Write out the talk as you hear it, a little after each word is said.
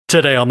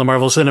Today on the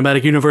Marvel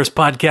Cinematic Universe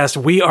podcast,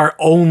 we are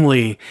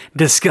only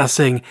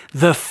discussing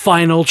the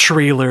final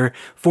trailer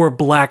for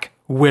Black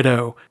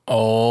Widow.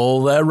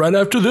 All that right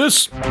after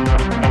this.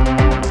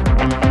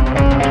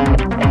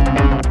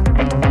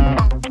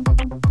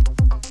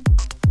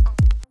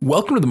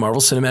 Welcome to the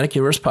Marvel Cinematic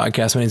Universe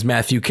podcast. My name is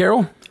Matthew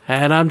Carroll.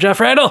 And I'm Jeff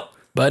Randall.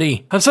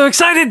 Buddy. I'm so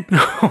excited.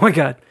 Oh my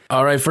God.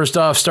 All right, first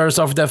off, start us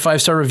off with that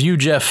 5-star review,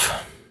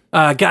 Jeff.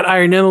 Got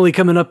Iron Emily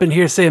coming up in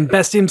here saying,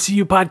 best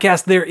MCU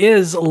podcast there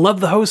is. Love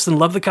the hosts and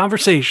love the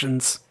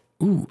conversations.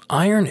 Ooh,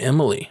 Iron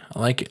Emily. I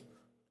like it.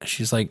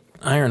 She's like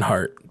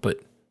Ironheart, but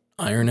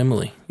Iron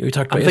Emily. We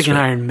talked about I'm thinking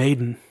yesterday. Iron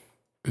Maiden.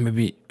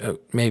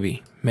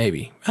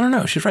 Maybe. I don't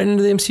know. She's right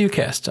into the MCU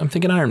cast. I'm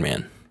thinking Iron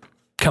Man.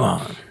 Come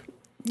on.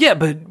 Yeah,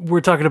 but we're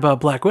talking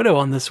about Black Widow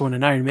on this one,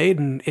 and Iron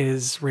Maiden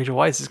is Rachel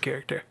Weisz's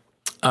character.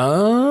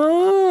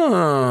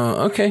 Oh,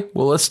 okay.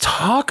 Well, let's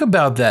talk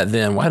about that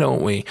then. Why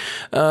don't we?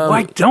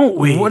 Why don't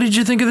we? What did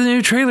you think of the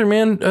new trailer,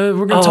 man?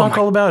 We're going to talk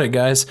all about it,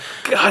 guys.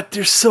 God,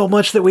 there's so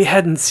much that we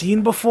hadn't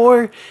seen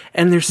before,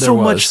 and there's so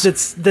much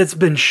that's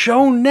been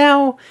shown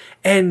now,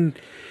 and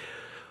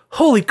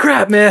holy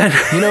crap, man.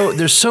 You know,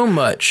 there's so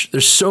much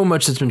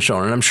that's been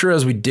shown, and I'm sure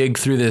as we dig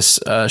through this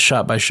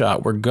shot by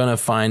shot, we're going to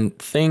find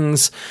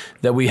things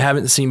that we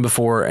haven't seen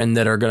before and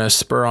that are going to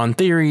spur on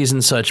theories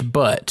and such,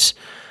 but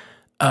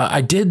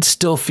I did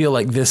still feel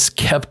like this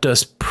kept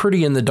us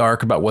pretty in the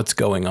dark about what's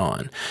going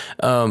on.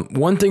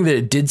 One thing that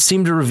it did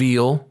seem to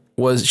reveal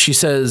was she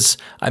says,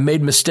 I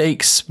made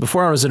mistakes.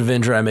 Before I was an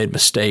Avenger, I made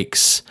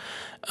mistakes,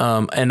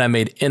 and I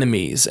made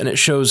enemies. And it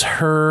shows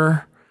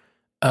her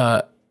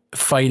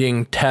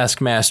fighting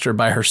Taskmaster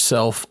by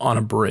herself on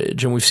a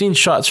bridge. And we've seen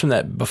shots from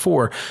that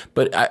before,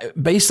 but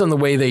based on the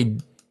way they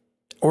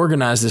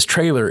organized this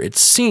trailer, it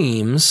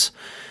seems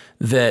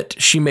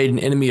that she made an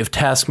enemy of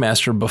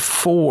Taskmaster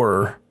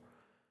before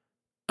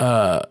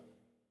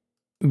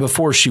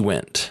she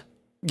went.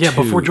 Yeah,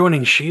 before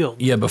joining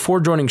S.H.I.E.L.D. Yeah,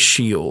 before joining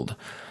S.H.I.E.L.D.,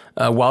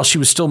 while she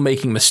was still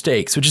making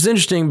mistakes, which is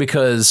interesting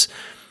because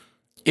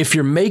if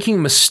you're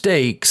making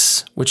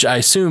mistakes, which I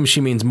assume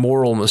she means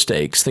moral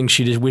mistakes, things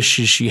she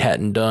wishes she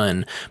hadn't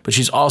done, but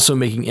she's also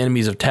making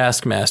enemies of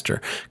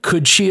Taskmaster,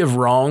 could she have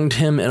wronged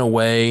him in a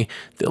way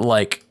that,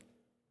 like,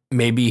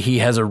 maybe he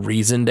has a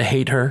reason to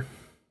hate her?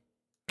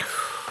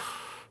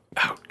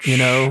 Ouch. You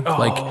know,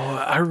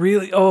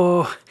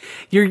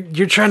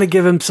 you're trying to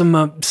give him some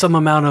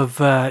amount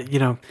of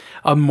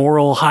a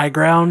moral high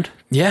ground.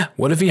 Yeah.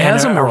 What if he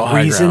has a moral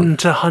high reason ground?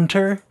 to hunt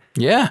her?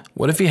 Yeah.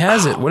 What if he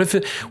has it? What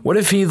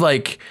if he,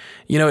 like,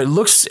 you know,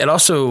 it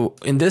also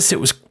in this, it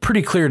was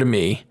pretty clear to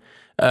me.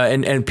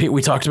 And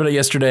we talked about it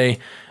yesterday.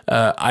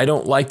 I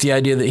don't like the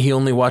idea that he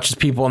only watches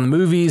people on the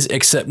movies,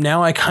 except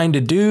now I kind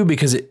of do,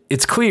 because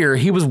it's clear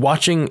he was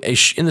watching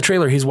in the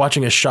trailer. He's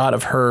watching a shot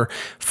of her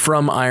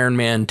from Iron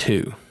Man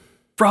 2.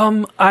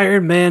 From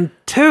Iron Man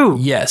 2.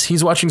 Yes,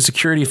 he's watching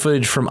security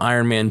footage from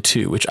Iron Man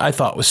 2, which I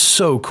thought was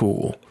so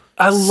cool.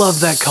 I love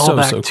that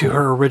callback to cool.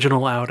 her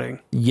original outing.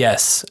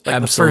 Yes, like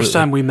absolutely. The first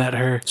time we met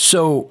her.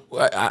 So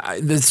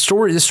the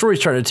story's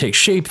starting to take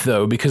shape,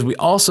 though, because we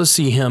also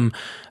see him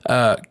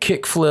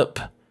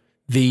kickflip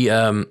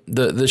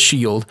the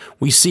shield.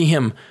 We see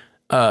him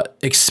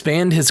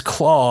expand his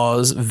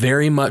claws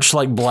very much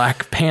like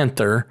Black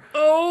Panther.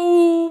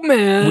 Oh,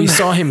 man. We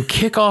saw him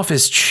kick off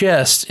his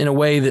chest in a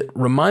way that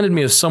reminded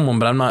me of someone,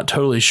 but I'm not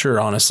totally sure,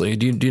 honestly.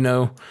 Do you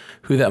know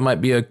who that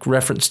might be a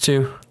reference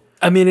to?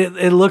 I mean,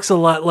 it looks a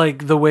lot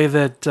like the way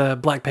that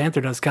Black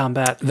Panther does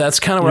combat. That's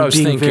kind of what I was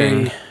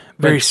thinking.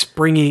 Very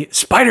springy.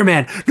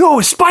 Spider-Man. No, it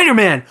was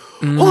Spider-Man.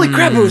 Holy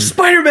crap, it was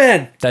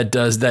Spider-Man. That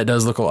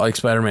does look like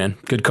Spider-Man.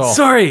 Good call.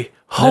 Sorry.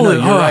 Holy,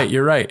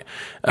 you're right.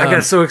 I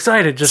got so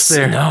excited just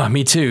there. No,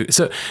 me too.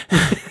 So,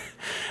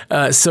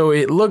 so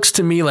it looks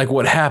to me like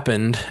what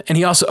happened, and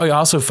he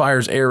also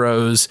fires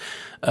arrows,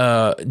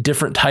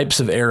 different types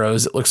of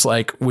arrows. It looks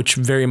like, which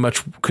very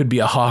much could be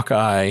a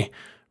Hawkeye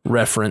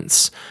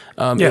reference.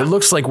 It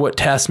looks like what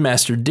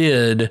Taskmaster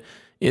did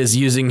is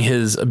using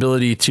his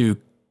ability to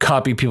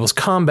copy people's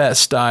combat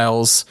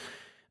styles.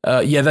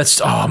 Oh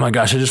my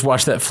gosh, I just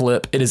watched that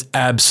flip. It is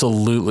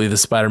absolutely the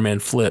Spider-Man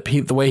flip.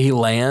 The way he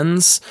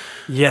lands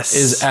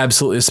is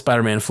absolutely a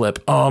Spider-Man flip.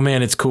 Oh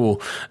man, it's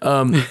cool.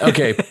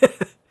 Okay.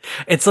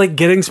 It's like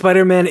getting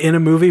Spider-Man in a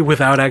movie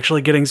without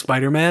actually getting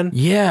Spider-Man.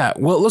 Yeah.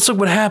 Well, it looks like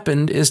what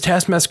happened is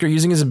Taskmaster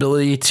using his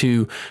ability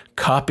to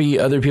copy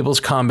other people's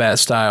combat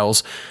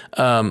styles.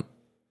 And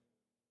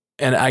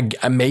I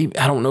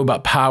don't know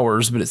about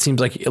powers, but it seems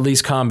like at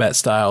least combat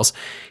styles.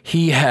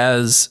 He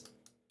has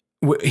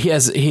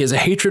a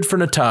hatred for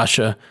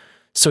Natasha,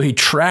 so he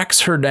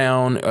tracks her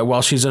down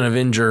while she's an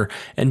Avenger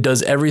and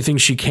does everything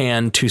she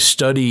can to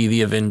study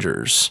the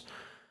Avengers.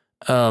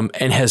 And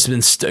has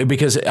been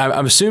because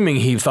I'm assuming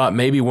he thought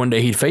maybe one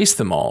day he'd face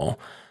them all,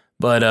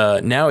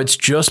 but now it's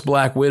just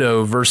Black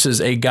Widow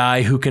versus a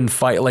guy who can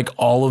fight like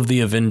all of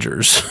the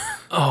Avengers.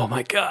 Oh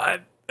my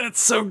God,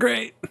 that's so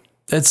great!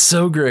 That's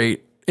so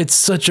great. It's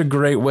such a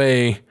great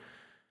way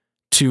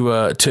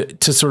to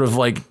sort of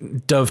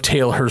like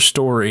dovetail her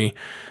story.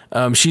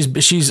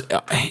 She's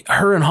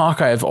her and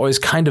Hawkeye have always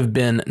kind of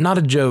been not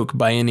a joke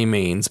by any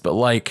means, but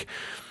like,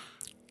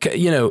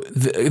 you know,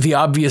 the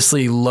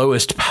obviously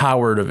lowest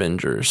powered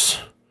Avengers.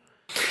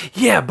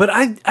 Yeah, but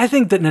I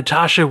think that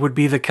Natasha would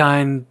be the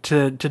kind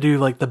to do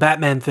like the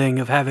Batman thing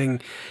of having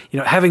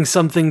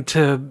something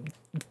to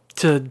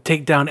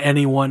take down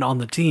anyone on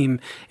the team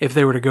if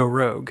they were to go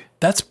rogue.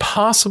 That's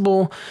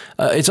possible.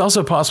 It's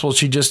also possible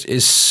she just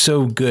is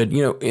so good.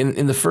 You know,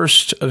 in the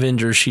first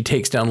Avengers, she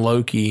takes down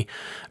Loki,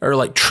 or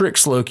like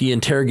tricks Loki,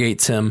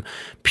 interrogates him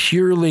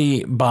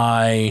purely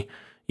by,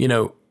 you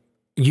know,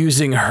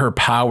 using her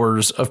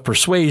powers of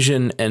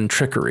persuasion and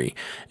trickery.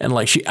 And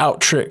like she out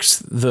tricks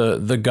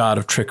the god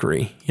of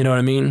trickery. You know what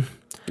I mean?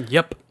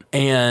 Yep.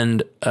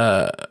 And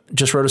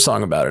just wrote a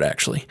song about it,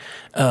 actually.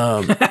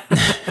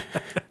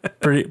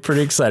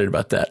 Pretty excited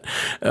about that.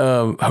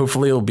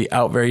 Hopefully it'll be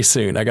out very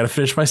soon. I got to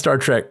finish my Star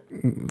Trek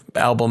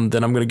album,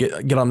 then I'm going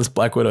to get on this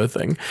Black Widow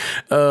thing.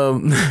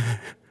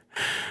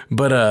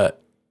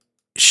 But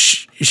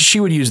she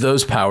would use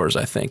those powers,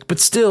 I think. But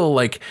still,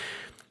 like,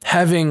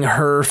 having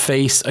her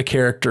face a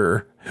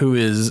character who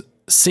is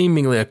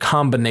seemingly a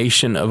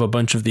combination of a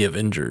bunch of the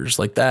Avengers,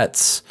 like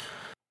that's...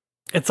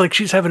 It's like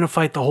she's having to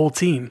fight the whole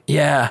team.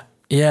 Yeah.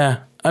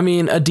 I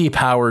mean, a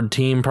depowered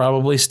team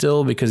probably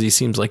still, because he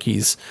seems like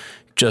he's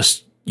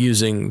just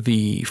using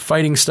the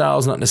fighting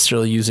styles, not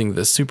necessarily using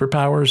the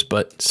superpowers,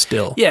 but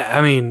still. Yeah,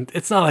 I mean,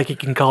 it's not like he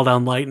can call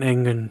down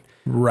lightning and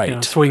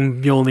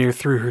swing Mjolnir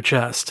through her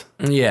chest.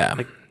 Yeah.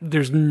 Like,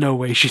 there's no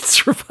way she'd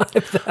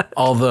survive that.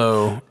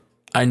 Although,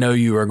 I know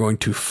you are going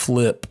to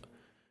flip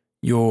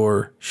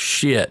your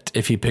shit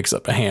if he picks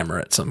up a hammer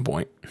at some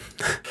point.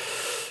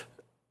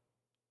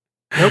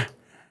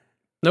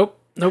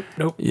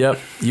 Nope. Yep,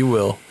 you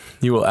will.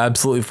 You will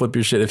absolutely flip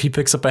your shit if he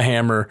picks up a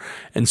hammer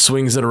and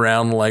swings it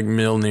around like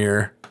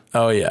Mjolnir.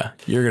 Oh yeah,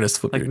 you're gonna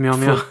flip like your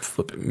meow.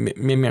 flip it.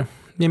 Meow.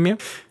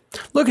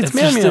 Look, it's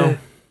meow.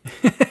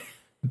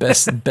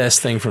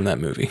 Best thing from that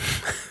movie.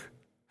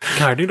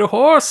 I need a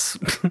horse.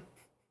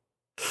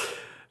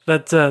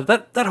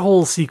 that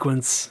whole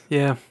sequence.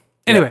 Yeah.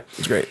 Anyway,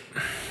 it's great.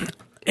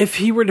 If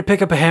he were to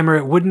pick up a hammer,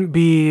 it wouldn't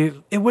be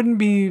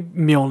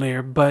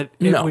Mjolnir, but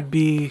it would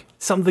be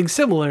something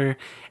similar.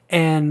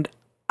 And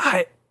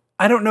I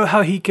don't know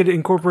how he could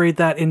incorporate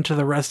that into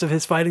the rest of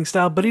his fighting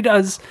style, but he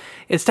does.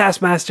 It's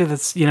Taskmaster.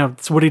 That's,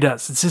 it's what he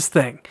does. It's his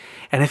thing.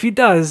 And if he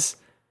does,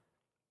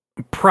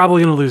 I'm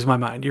probably going to lose my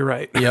mind. You're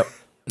right. Yep,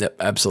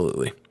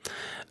 absolutely.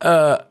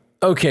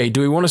 Okay,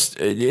 do we want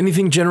to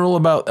anything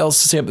general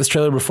else to say about this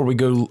trailer before we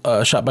go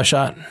shot by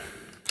shot?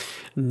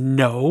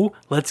 No,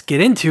 let's get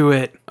into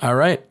it. All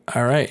right.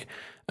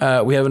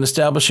 We have an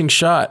establishing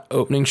shot,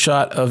 opening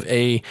shot of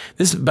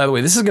this, by the way,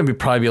 this is going to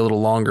probably be a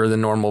little longer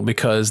than normal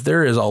because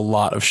there is a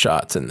lot of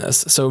shots in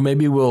this. So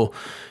maybe we'll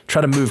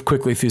try to move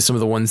quickly through some of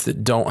the ones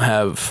that don't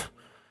have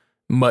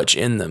much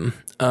in them.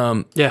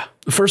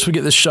 First we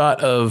get this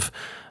shot of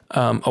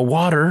a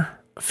water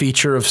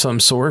feature of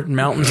some sort,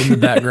 mountains in the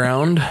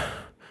background,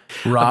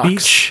 rocks. A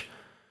beach?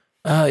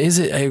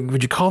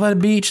 Would you call that a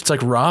beach? It's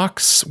like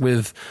rocks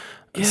with...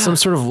 Yeah. Some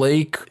sort of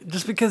lake.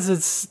 Just because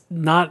it's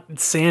not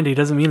sandy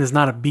doesn't mean it's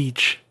not a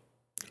beach.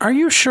 Are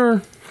you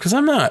sure? Because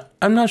I'm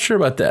not sure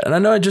about that. And I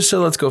know I just said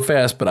let's go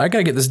fast, but I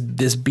gotta get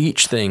this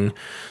beach thing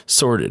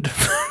sorted.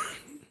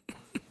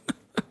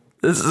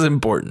 This is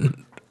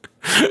important.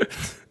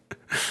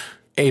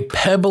 A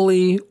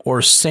pebbly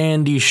or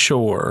sandy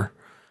shore,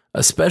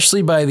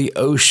 especially by the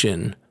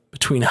ocean,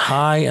 between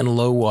high and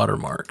low water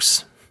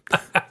marks.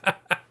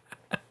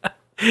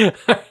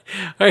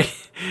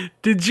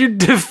 Did you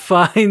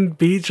define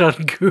beach on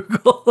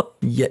Google?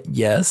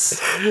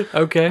 Yes.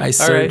 Okay. I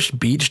searched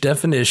beach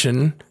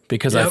definition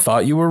because I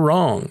thought you were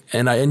wrong,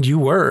 and you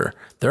were.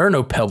 There are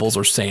no pebbles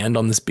or sand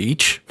on this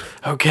beach.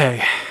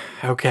 Okay.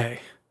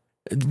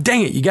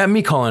 Dang it, you got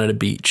me calling it a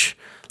beach.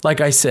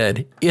 Like I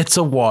said, it's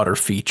a water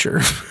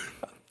feature.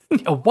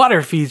 A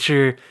water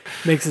feature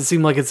makes it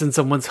seem like it's in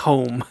someone's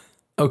home.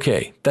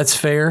 Okay, that's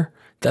fair.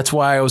 That's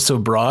why I was so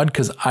broad,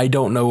 because I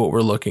don't know what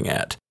we're looking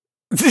at.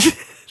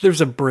 There's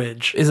a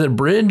bridge. Is it a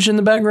bridge in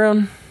the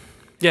background?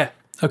 Yeah.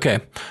 Okay.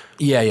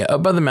 Yeah.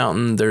 Up by the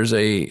mountain, there's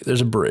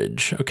a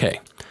bridge.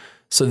 Okay.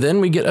 So then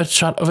we get a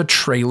shot of a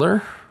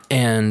trailer,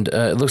 and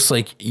it looks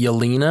like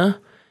Yelena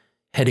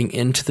heading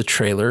into the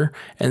trailer.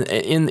 And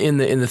in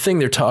the thing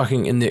they're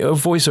talking, in the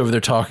voiceover,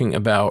 they're talking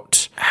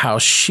about how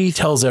she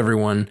tells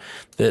everyone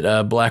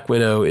that Black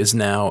Widow is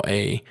now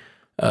a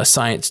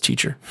science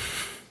teacher.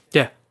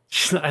 Yeah.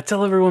 I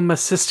tell everyone my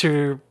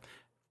sister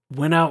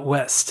went out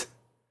west.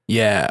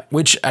 Yeah,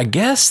 which I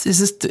guess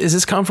is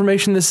this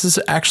confirmation this is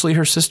actually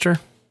her sister?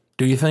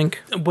 Do you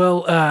think?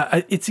 Well,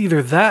 it's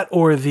either that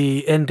or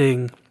the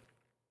ending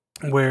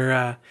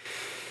where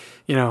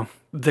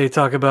they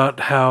talk about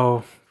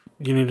how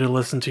you need to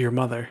listen to your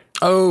mother.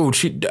 Oh,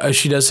 she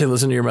does say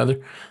listen to your mother.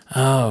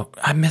 Oh,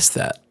 I missed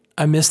that.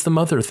 I missed the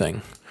mother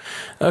thing.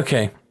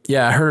 Okay.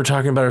 Yeah, I heard her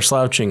talking about her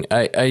slouching.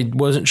 I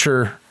wasn't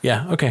sure.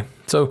 Yeah, okay.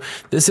 So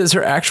this is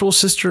her actual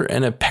sister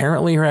and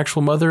apparently her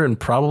actual mother and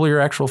probably her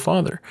actual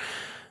father.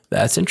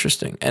 That's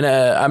interesting. And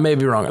I may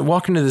be wrong. I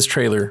walk into this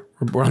trailer.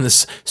 We're on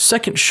this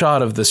second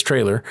shot of this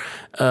trailer,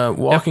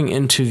 walking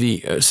into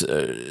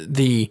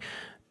the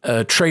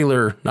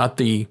trailer, not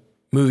the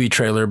movie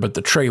trailer, but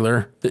the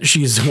trailer that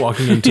she's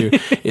walking into.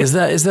 Is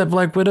that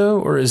Black Widow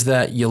or is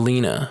that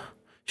Yelena?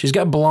 She's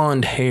got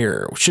blonde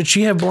hair. Should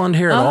she have blonde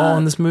hair at all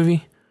in this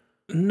movie?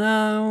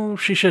 No,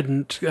 she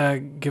shouldn't,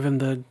 given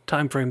the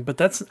time frame. But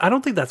I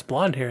don't think that's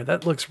blonde hair.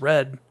 That looks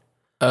red.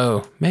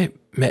 Oh,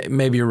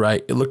 maybe you're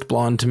right. It looked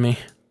blonde to me,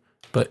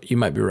 but you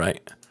might be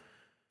right.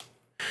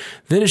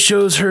 Then it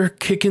shows her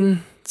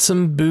kicking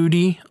some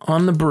booty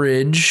on the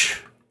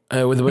bridge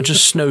with a bunch of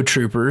snow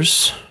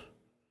troopers.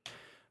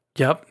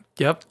 Yep.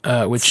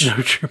 Which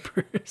snow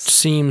troopers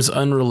seems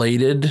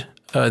unrelated.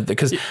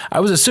 Because I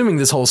was assuming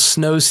this whole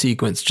snow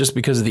sequence, just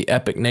because of the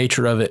epic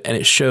nature of it, and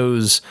it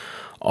shows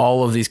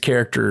all of these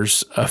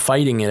characters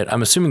fighting in it,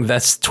 I'm assuming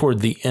that's toward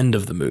the end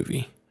of the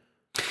movie.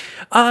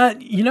 I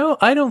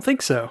don't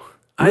think so.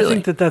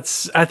 Really?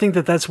 I think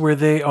that's where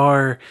they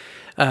are.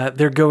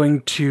 They're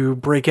going to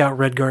break out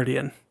Red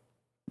Guardian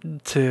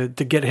to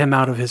get him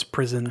out of his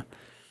prison.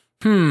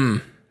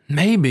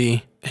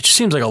 Maybe. It just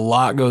seems like a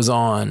lot goes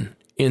on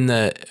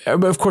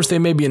of course they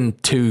may be in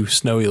 2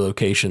 snowy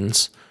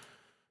locations.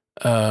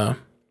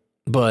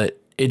 But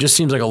it just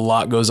seems like a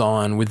lot goes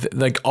on with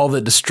like all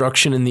the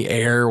destruction in the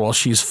air while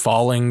she's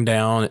falling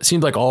down. It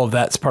seems like all of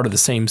that's part of the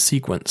same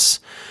sequence,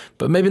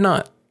 but maybe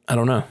not. I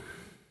don't know.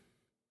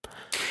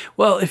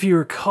 Well, if you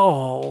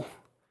recall,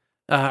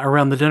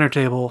 around the dinner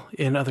table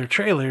in other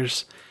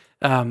trailers,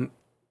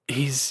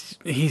 he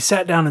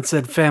sat down and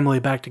said family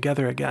back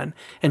together again.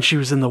 And she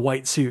was in the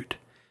white suit,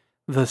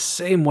 the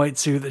same white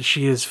suit that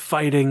she is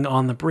fighting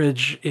on the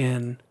bridge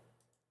in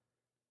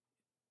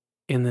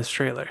this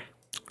trailer.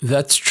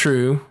 That's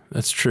true.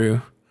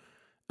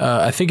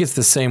 I think it's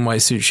the same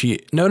white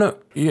suit. No,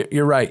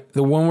 you're right.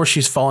 The one where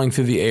she's falling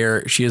through the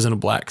air, she is in a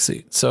black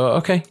suit. So,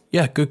 okay.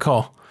 Yeah, good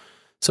call.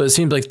 So it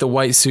seems like the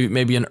white suit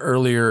may be an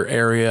earlier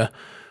area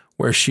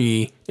where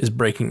she is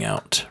breaking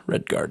out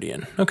Red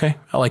Guardian. Okay.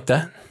 I like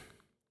that.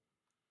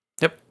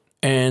 Yep.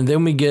 And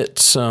then we get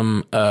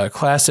some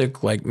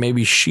classic, like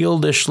maybe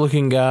shield-ish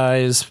looking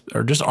guys,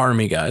 or just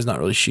army guys, not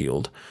really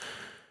shield.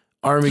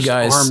 Army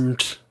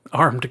guys.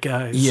 Armed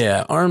guys.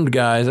 Yeah, armed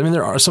guys. I mean,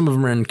 there are some of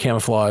them are in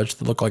camouflage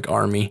that look like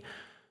army.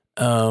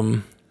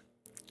 And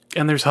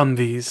there's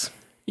Humvees.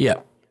 Yeah.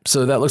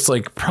 So that looks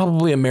like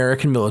probably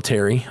American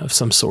military of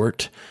some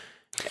sort.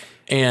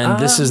 And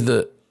this is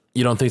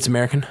you don't think it's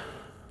American?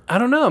 I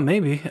don't know,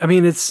 maybe. I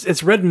mean,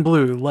 it's red and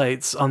blue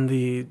lights on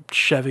the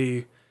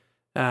Chevy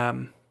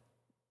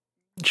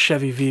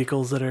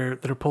vehicles that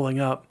are pulling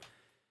up.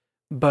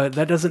 But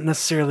that doesn't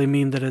necessarily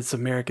mean that it's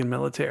American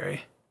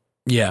military.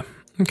 Yeah.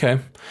 Okay.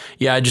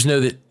 Yeah, I just know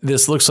that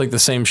this looks like the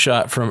same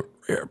shot from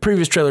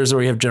previous trailers where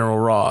we have General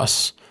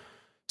Ross.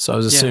 So I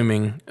was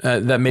assuming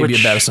that may be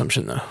a bad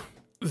assumption, though.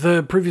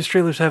 The previous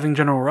trailers having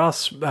General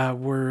Ross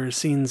were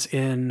scenes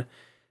in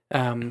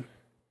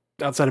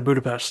outside of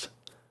Budapest.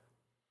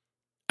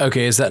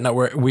 Okay, is that not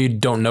where we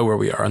don't know where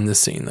we are in this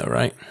scene, though,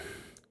 right?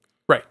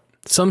 Right.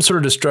 Some sort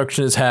of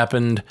destruction has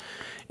happened.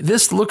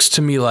 This looks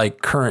to me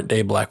like current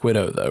day Black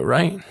Widow, though,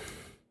 right?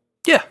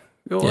 Yeah.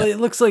 Well, it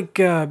looks like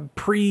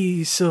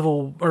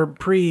pre-Civil or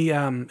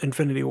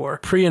pre-Infinity War.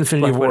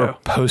 Pre-Infinity War,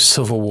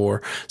 post-Civil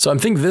War. So I'm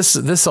thinking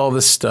all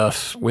this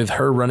stuff with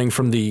her running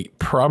from the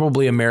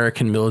probably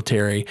American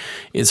military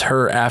is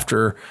her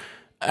after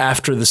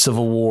the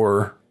Civil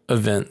War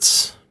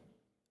events.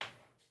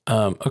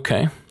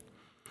 Okay.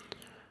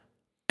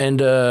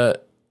 And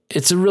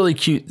it's a really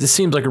cute, this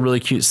seems like a really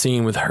cute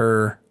scene with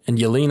her and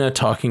Yelena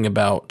talking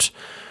about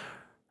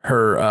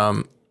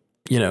her,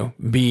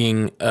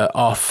 being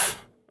off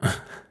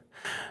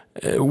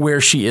where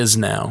she is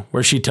now,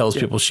 where she tells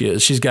people she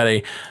is. She's got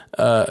a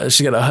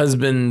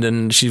husband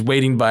and she's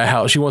waiting to buy a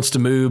house. She wants to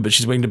move, but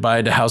she's waiting to buy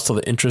a house till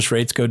the interest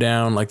rates go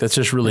down. Like, that's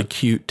just really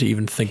cute to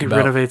even think about.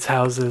 He renovates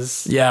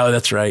houses. Yeah,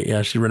 that's right.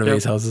 Yeah, she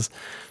renovates houses.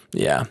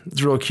 Yeah,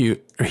 it's real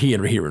cute. Or he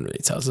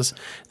renovates houses.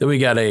 Then we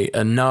got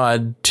a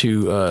nod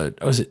to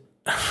is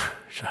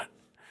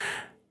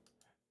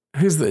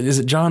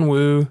it John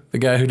Woo, the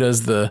guy who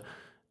does the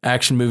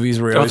action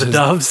movies where he always the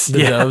doves?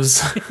 The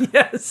doves.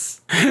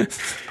 Yes.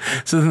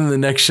 So then the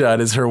next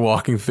shot is her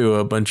walking through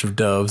a bunch of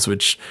doves,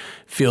 which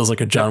feels like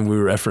a John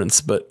Woo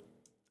reference, but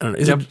I don't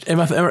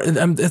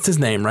know. It's his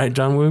name, right?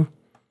 John Woo?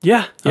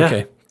 Yeah.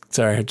 Okay.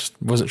 Sorry, I just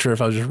wasn't sure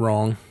if I was just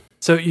wrong.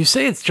 So you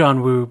say it's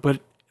John Woo, but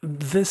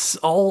this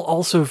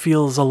also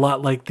feels a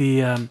lot like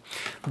the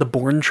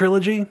Bourne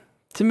trilogy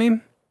to me.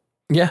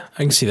 Yeah,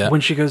 I can see that.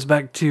 When she goes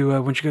back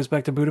to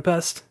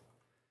Budapest.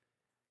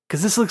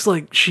 Because this looks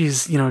like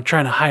she's,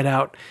 trying to hide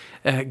out,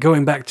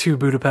 going back to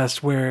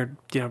Budapest where,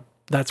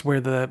 that's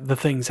where the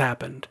things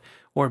happened.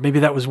 Or maybe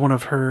that was one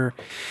of her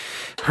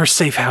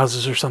safe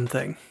houses or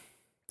something.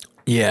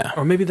 Yeah.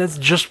 Or maybe that's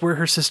just where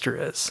her sister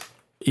is.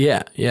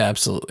 Yeah,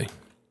 absolutely.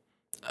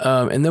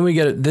 And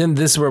then then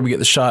this is where we get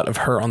the shot of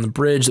her on the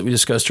bridge that we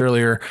discussed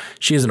earlier.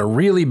 She is in a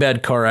really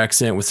bad car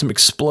accident with some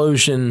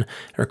explosion.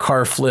 Her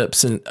car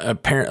flips, and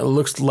apparently it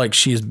looks like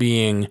she's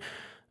being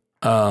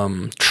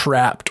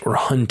trapped or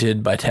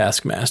hunted by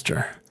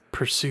Taskmaster.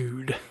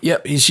 Pursued.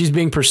 Yep, she's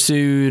being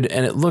pursued,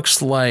 and it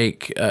looks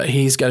like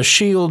he's got a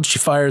shield. She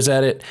fires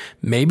at it.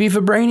 Maybe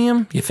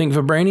vibranium? You think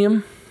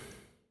vibranium?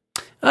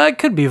 It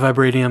could be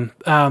vibranium.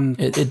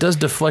 It does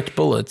deflect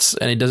bullets,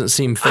 and it doesn't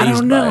seem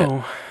fazed by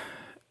it.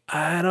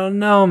 I don't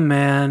know,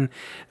 man.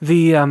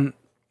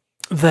 The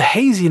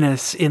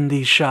haziness in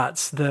these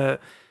shots, the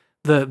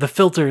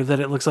filter that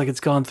it looks like it's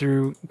gone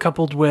through,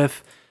 coupled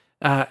with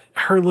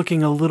her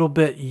looking a little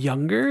bit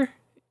younger,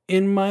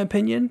 in my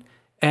opinion,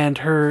 and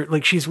her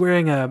she's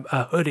wearing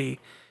a hoodie,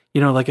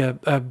 like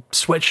a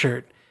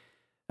sweatshirt.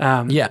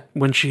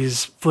 When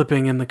she's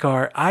flipping in the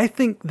car, I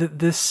think that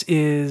this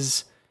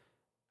is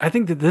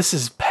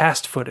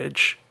past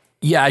footage.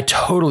 Yeah, I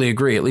totally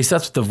agree. At least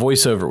that's what the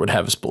voiceover would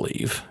have us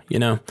believe.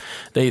 The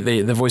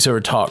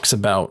voiceover talks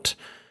about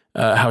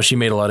how she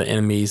made a lot of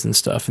enemies and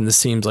stuff, and this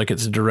seems like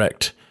it's a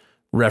direct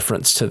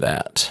reference to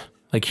that.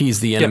 Like he's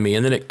the enemy,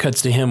 and then it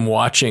cuts to him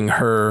watching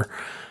her.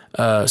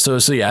 So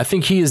yeah, I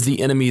think he is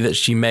the enemy that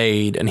she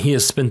made, and he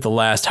has spent the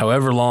last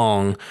however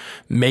long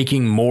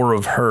making more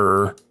of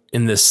her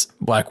in this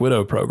Black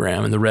Widow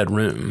program in the Red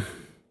Room.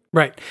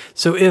 Right.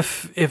 So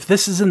if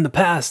this is in the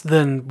past,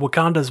 then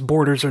Wakanda's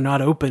borders are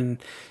not open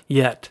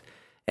yet,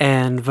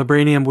 and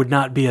vibranium would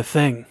not be a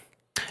thing.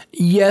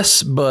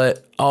 Yes,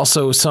 but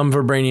also some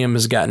vibranium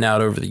has gotten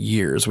out over the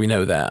years. We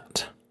know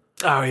that.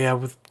 Oh yeah,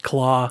 with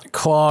Claw.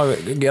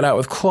 It got out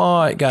with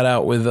Claw. It got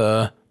out with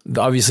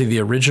obviously the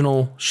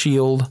original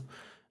Shield.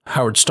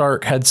 Howard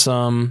Stark had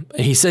some.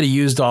 He said he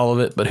used all of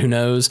it, but who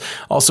knows?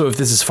 Also, if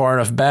this is far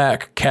enough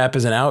back, Cap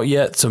isn't out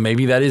yet, so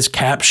maybe that is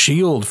Cap's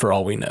shield for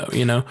all we know.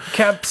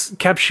 Cap's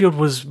shield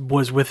was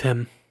with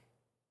him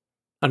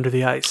under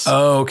the ice.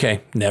 Oh, okay.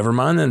 Never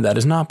mind then. That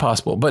is not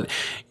possible. But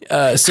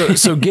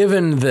so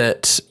given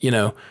that,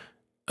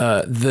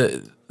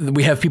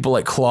 we have people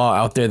like Claw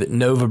out there that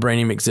know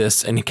vibranium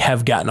exists and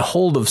have gotten a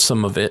hold of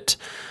some of it,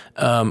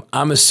 I'm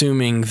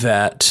assuming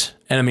that.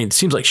 And I mean, it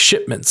seems like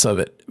shipments of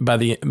it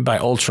by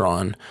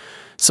Ultron.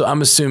 So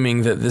I'm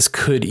assuming that this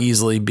could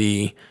easily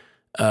be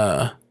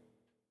that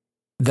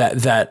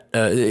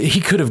he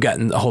could have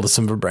gotten a hold of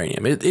some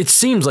vibranium. It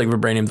seems like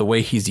vibranium the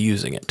way he's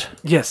using it.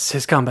 Yes,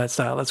 his combat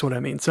style. That's what I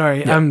mean.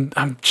 Sorry, yeah.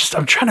 I'm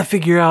trying to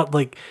figure out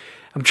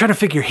I'm trying to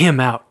figure him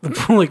out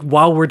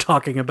while we're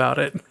talking about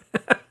it.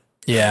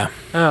 Yeah.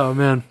 Oh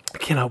man, I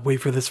cannot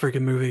wait for this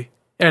freaking movie.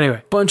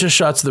 Anyway, bunch of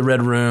shots of the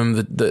Red Room.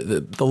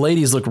 The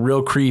ladies look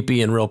real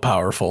creepy and real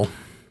powerful.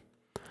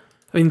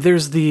 I mean,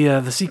 there's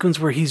the sequence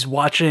where he's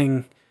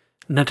watching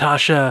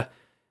Natasha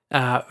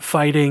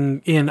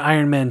fighting in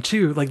Iron Man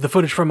 2, like the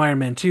footage from Iron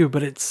Man 2,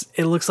 but it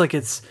looks like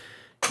it's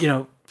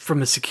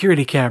from a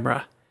security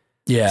camera.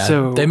 Yeah,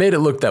 so they made it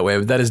look that way,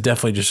 but that is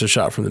definitely just a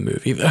shot from the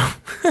movie, though.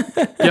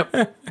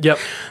 Yep.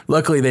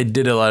 Luckily, they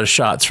did a lot of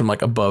shots from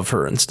above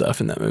her and stuff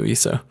in that movie,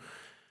 so.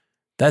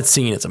 That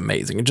scene is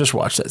amazing. And just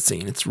watch that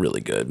scene. It's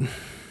really good.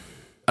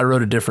 I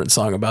wrote a different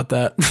song about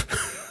that.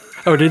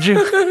 Oh, did you?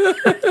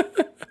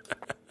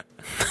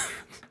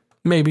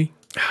 Maybe.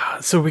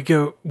 So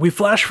we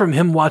flash from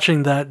him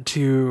watching that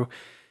to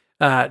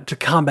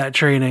combat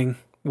training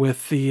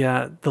with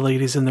the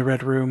ladies in the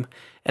Red Room.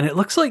 And it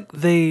looks like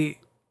they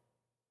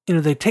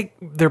take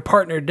their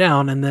partner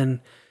down, and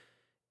then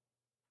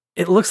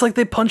it looks like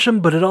they punch him,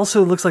 but it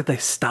also looks like they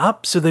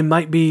stop. So they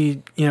might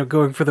be,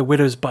 going for the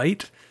Widow's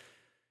Bite.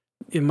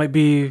 It might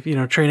be,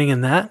 training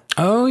in that.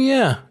 Oh,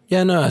 yeah.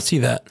 Yeah, no, I see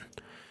that.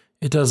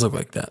 It does look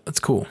like that. That's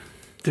cool.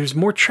 There's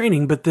more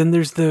training, but then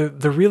there's the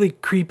really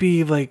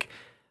creepy,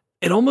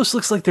 it almost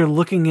looks like they're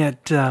looking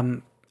at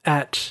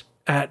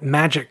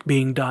magic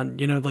being done,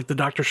 like the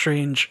Doctor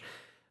Strange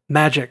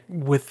magic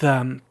with,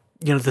 the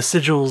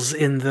sigils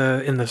in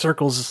the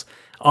circles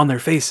on their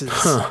faces.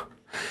 Huh.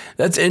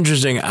 That's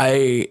interesting.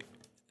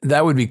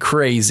 That would be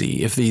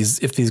crazy if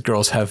these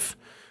girls have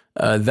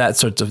those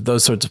sorts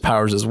of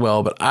powers as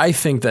well, but I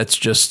think that's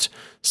just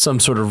some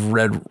sort of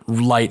red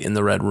light in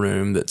the Red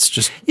Room that's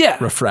just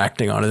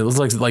refracting on it. It was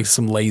like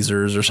some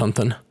lasers or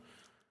something.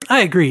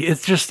 I agree.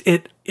 It's just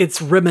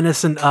it's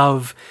reminiscent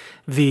of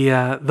the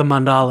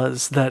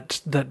mandalas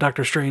that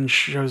Doctor Strange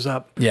shows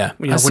up. Yeah,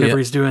 whenever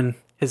he's doing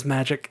his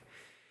magic.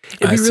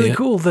 It'd be really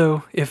cool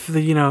though if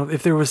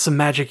if there was some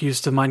magic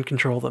used to mind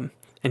control them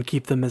and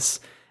keep them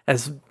as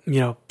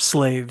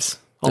slaves.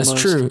 Almost.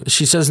 That's true.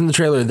 She says in the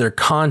trailer they're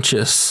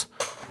conscious.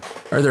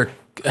 Are they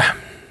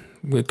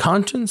with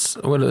conscience?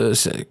 What do they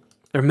say?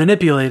 They're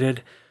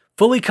manipulated,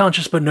 fully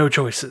conscious but no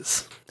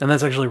choices. And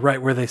that's actually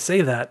right where they say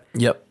that.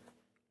 Yep.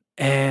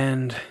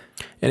 And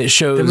it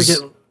shows then we get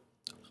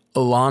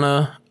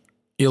Yelena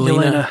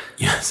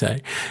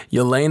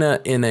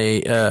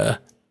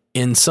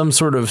in some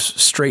sort of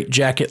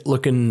straitjacket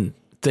looking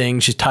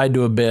thing. She's tied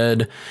to a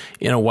bed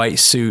in a white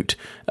suit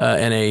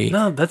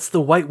No, that's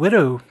the White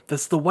Widow.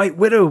 That's the White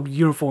Widow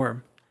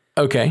uniform.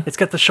 Okay. It's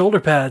got the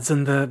shoulder pads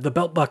and the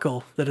belt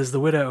buckle that is the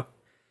Widow.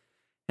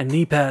 and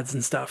knee pads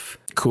and stuff.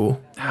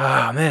 Cool.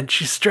 Oh man,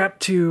 she's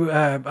strapped to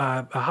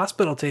a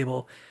hospital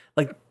table.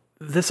 Like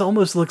this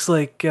almost looks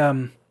like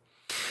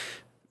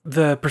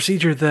the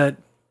procedure that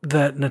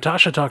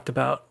Natasha talked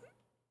about.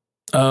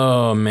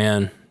 Oh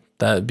man,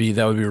 that would be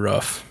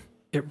rough.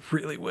 It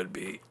really would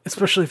be,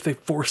 especially if they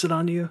force it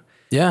on you.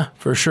 Yeah,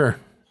 for sure.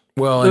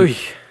 Well,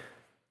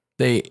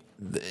 it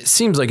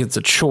seems like it's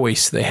a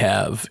choice they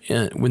have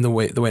when the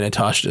way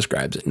Natasha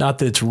describes it. Not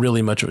that it's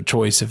really much of a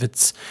choice if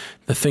it's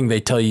the thing they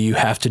tell you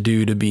have to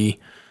do to be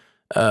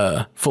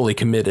fully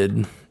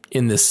committed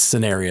in this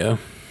scenario.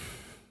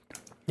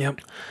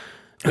 Yep.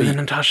 And then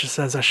Natasha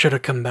says, "I should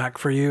have come back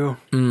for you."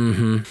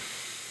 Mm-hmm.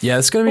 Yeah,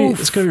 it's gonna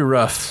be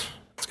rough.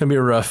 It's gonna be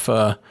a rough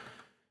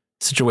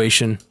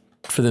situation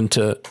for them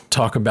to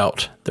talk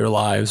about their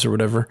lives or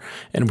whatever,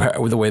 and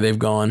with the way they've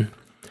gone.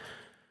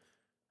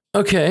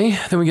 Okay,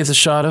 then we get the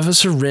shot of a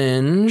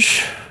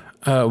syringe.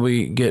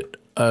 We get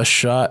a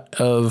shot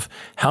of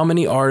how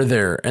many are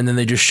there, and then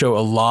they just show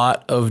a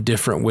lot of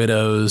different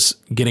widows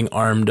getting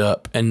armed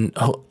up, and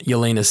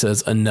Yelena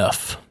says,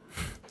 "Enough."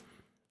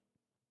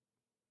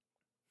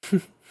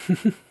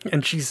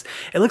 And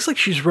it looks like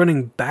she's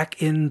running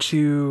back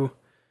into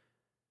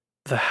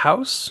the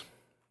house.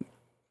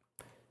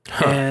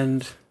 Huh.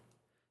 And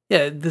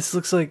yeah, this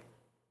looks like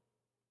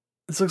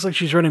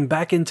she's running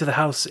back into the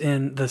house,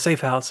 in the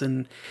safe house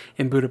in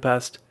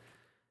Budapest.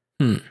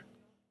 And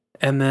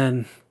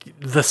then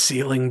the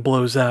ceiling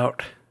blows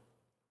out,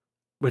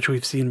 which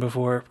we've seen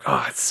before.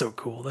 Oh, it's so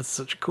cool. That's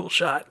such a cool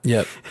shot.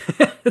 Yep.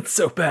 It's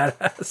so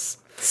badass.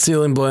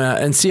 Ceiling blowing out.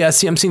 And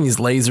I'm seeing these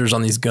lasers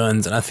on these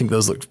guns, and I think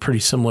those look pretty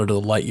similar to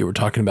the light you were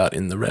talking about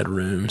in the Red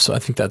Room. So I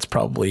think that's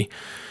probably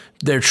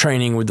they're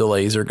training with the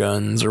laser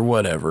guns or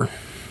whatever.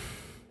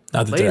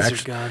 Not that they're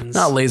actually guns.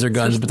 Not laser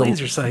guns, but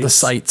the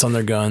sights on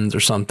their guns or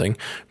something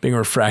being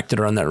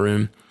refracted around that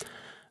room.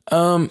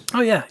 Oh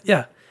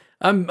yeah.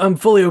 I'm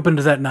fully open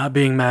to that not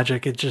being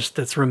magic.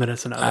 That's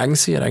reminiscent of it. I can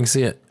see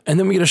it. And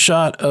then we get a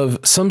shot of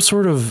some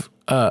sort of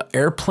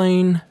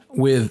airplane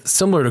with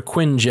similar to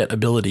Quinjet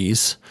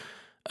abilities.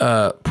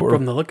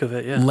 From the look of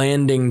it, yeah.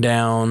 Landing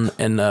down,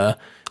 and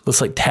looks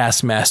like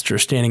Taskmaster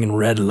standing in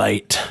red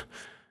light,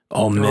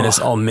 all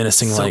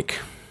menacing, so like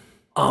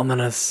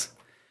ominous.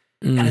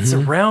 Mm-hmm.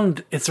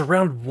 And it's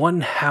around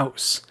one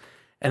house,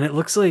 and it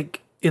looks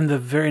like in the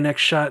very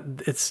next shot,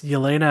 it's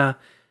Yelena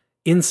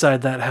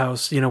inside that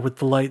house, with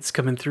the lights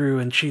coming through,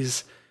 and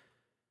she's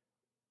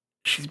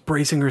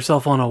bracing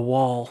herself on a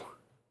wall.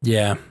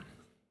 Yeah.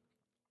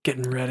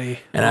 Getting ready.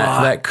 And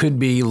that could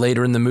be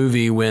later in the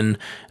movie when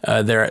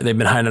they've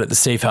been hiding out at the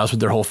safe house with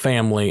their whole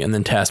family, and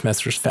then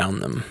Taskmaster's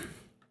found them.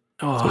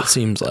 Oh, that's what it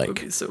seems like. That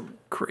would be so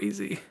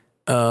crazy.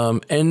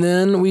 And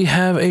then we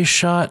have a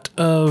shot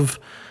of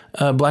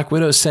Black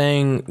Widow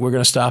saying we're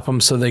going to stop them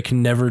so they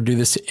can never do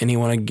this to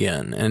anyone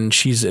again. And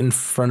she's in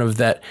front of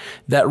that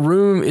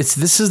room.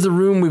 This is the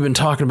room we've been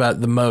talking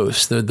about the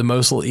most, the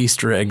most little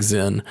Easter eggs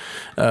in.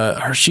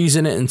 She's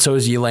in it, and so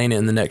is Yelena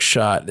in the next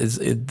shot.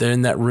 They're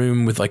in that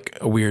room with like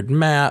a weird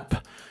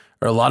map,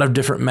 or a lot of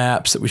different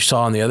maps that we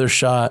saw in the other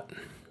shot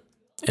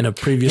in a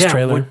previous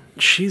trailer.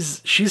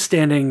 She's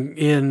standing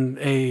in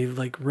a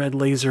like red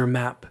laser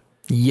map.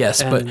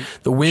 Yes, but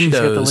the windows.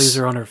 She's got the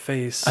laser on her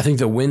face. I think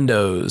the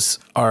windows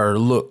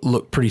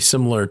look pretty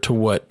similar to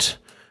what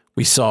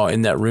we saw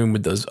in that room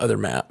with those other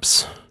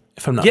maps,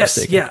 if I'm not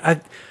mistaken. Yeah.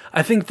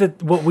 I think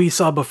that what we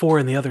saw before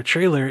in the other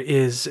trailer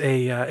is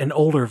an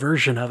older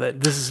version of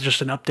it. This is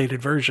just an updated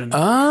version.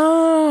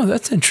 Oh,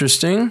 that's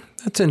interesting.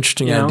 That's an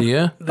interesting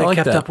idea. They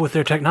kept up with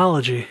their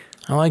technology.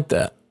 I like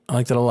that. I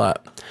like that a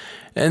lot.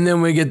 And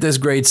then we get this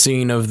great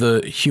scene of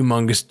the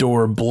humongous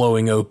door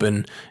blowing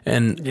open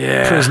and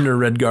prisoner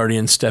Red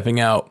Guardian stepping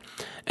out.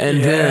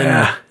 And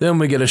then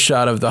we get a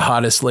shot of the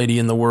hottest lady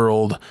in the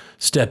world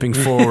stepping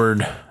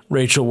forward,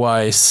 Rachel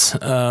Weisz.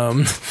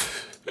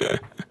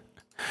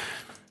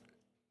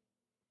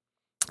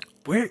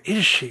 Where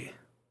is she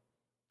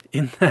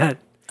in that?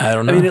 I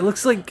don't know. I mean, it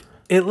looks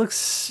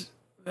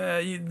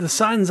the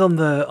signs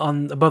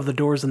on above the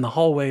doors in the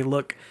hallway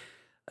look,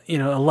 a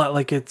lot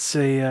like it's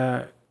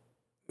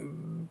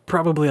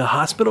probably a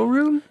hospital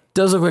room.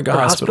 Does look like a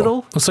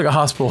hospital. Looks like a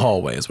hospital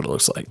hallway is what it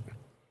looks like.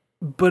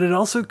 But it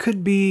also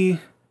could be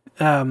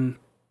that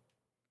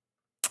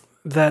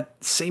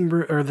same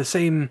or the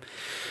same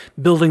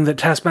building that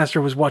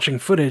Taskmaster was watching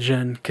footage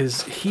in,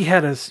 because he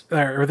had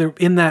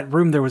in that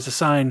room there was a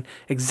sign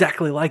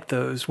exactly like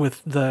those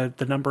with the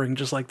numbering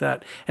just like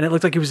that, and it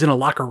looked like he was in a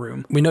locker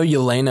room. We know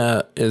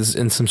Yelena is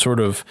in some sort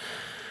of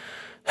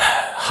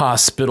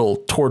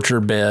hospital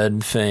torture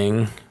bed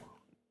thing.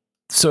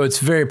 So it's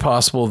very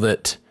possible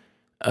that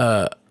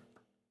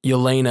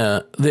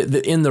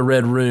Yelena, in the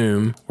Red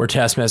Room where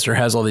Taskmaster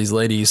has all these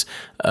ladies,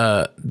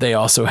 they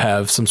also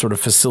have some sort of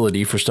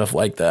facility for stuff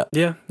like that.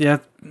 Yeah,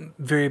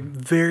 very,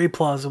 very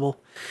plausible.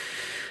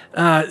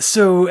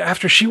 So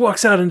after she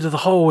walks out into the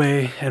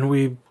hallway, and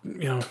we,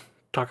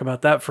 talk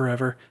about that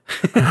forever,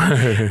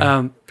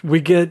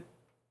 we get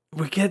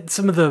we get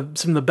some of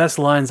the best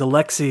lines.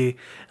 Alexei,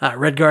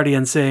 Red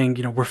Guardian,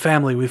 saying, "We're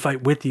family. We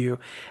fight with you,"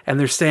 and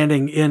they're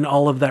standing in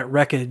all of that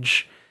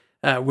wreckage,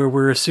 where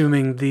we're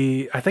assuming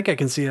I think I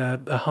can see a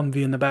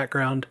Humvee in the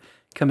background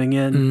coming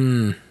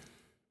in.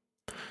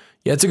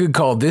 Yeah, it's a good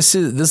call. This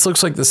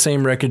looks like the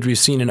same wreckage we've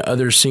seen in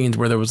other scenes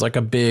where there was like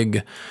a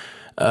big,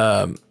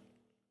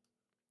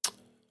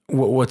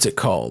 what's it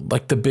called?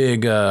 Like the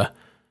big, like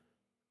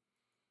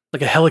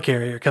a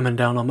helicarrier coming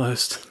down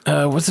almost.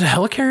 Was it a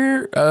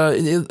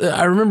helicarrier?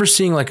 I remember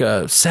seeing like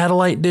a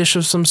satellite dish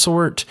of some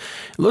sort.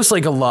 It looks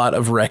like a lot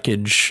of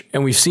wreckage,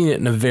 and we've seen it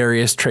in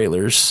various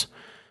trailers.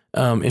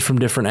 From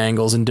different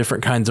angles and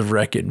different kinds of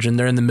wreckage, and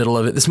they're in the middle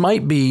of it. This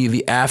might be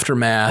the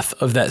aftermath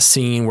of that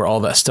scene where all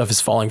that stuff is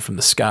falling from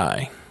the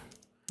sky.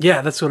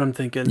 Yeah, that's what I'm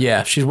thinking.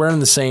 Yeah, she's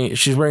wearing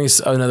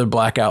another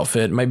black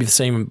outfit. It might be the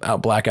same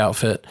black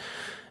outfit.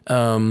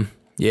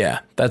 Yeah,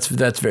 that's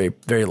very,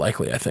 very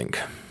likely, I think.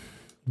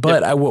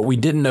 But what we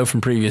didn't know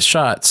from previous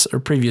shots or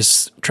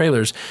previous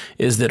trailers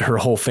is that her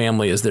whole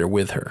family is there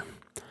with her.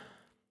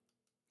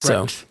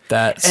 So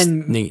that's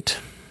neat.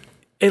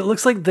 It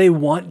looks like they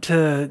want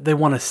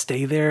to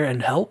stay there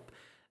and help,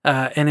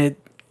 and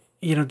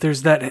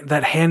there's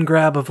that hand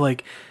grab of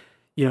like,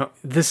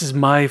 this is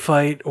my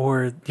fight,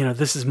 or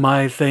this is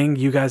my thing.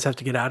 You guys have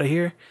to get out of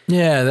here.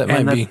 Yeah,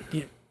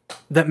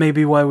 that may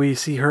be why we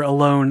see her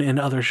alone in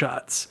other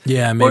shots.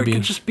 Yeah, maybe. Or it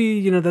could just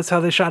be that's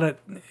how they shot it.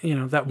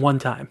 That one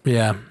time.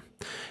 Yeah.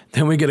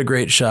 Then we get a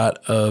great shot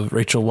of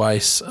Rachel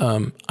Weisz,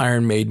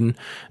 Iron Maiden,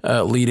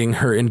 leading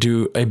her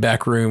into a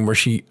back room where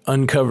she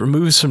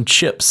moves some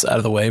chips out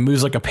of the way,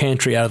 moves like a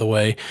pantry out of the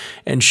way,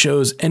 and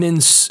shows an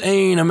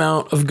insane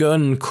amount of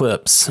gun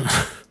clips.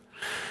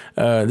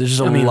 There's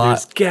just a lot.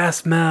 There's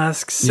gas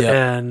masks,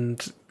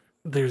 and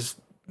there's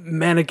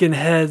mannequin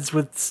heads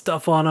with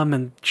stuff on them,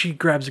 and she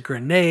grabs a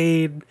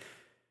grenade.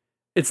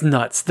 It's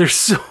nuts. There's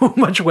so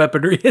much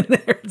weaponry in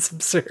there. It's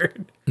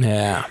absurd.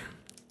 Yeah.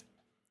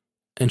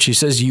 And she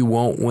says, "You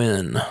won't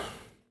win,"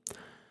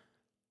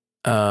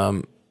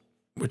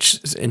 which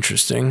is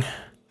interesting.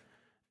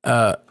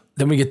 Then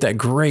we get that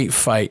great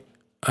fight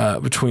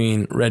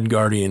between Red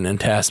Guardian and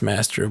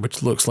Taskmaster,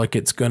 which looks like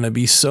it's going to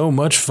be so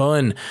much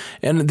fun.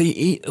 And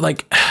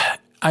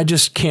I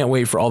just can't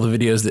wait for all the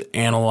videos that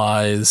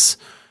analyze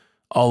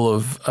all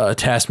of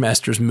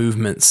Taskmaster's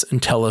movements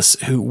and tell us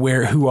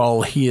who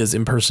all he is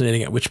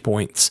impersonating at which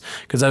points,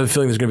 because I have a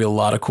feeling there's going to be a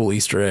lot of cool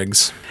Easter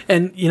eggs.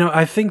 And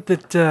I think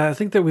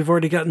that we've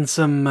already gotten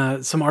some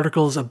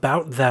articles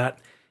about that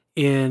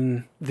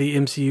in the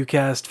MCU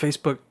Cast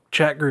Facebook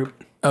chat group.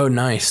 Oh,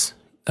 nice!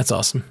 That's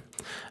awesome.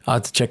 I'll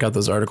have to check out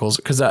those articles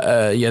because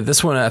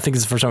this one I think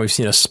is the first time we've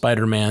seen a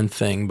Spider-Man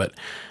thing, but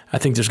I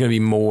think there's going to be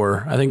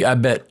more. I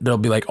bet there'll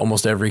be like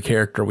almost every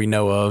character we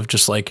know of,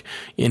 just like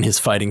in his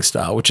fighting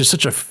style, which is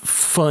such a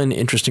fun,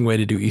 interesting way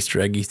to do Easter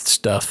eggy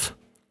stuff.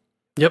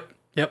 Yep.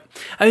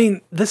 I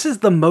mean, this is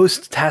the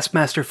most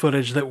Taskmaster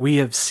footage that we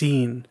have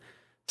seen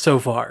so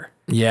far.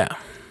 Yeah,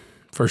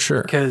 for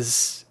sure.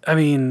 Because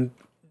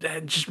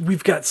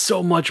we've got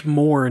so much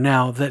more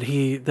now that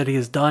he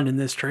has done in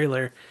this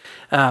trailer,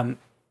 and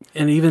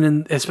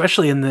even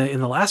especially in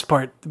the last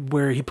part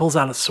where he pulls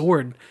out a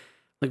sword.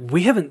 Like,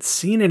 we haven't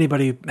seen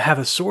anybody have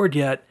a sword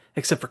yet,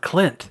 except for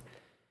Clint.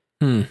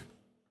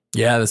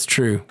 Yeah, that's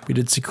true. We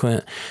did see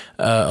Clint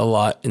a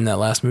lot in that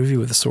last movie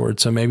with a sword,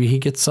 so maybe he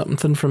gets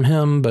something from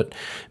him. But,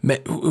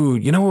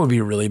 you know what would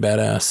be really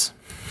badass?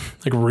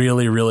 Like,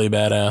 really, really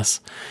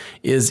badass,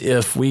 is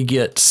if we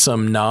get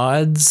some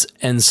nods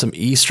and some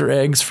Easter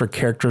eggs for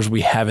characters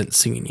we haven't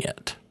seen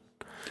yet.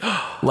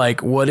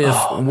 Like, what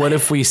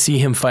if we see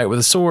him fight with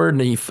a sword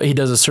and he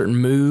does a certain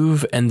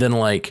move, and then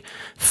like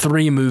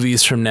 3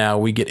 movies from now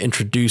we get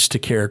introduced to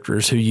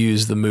characters who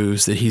use the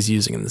moves that he's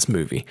using in this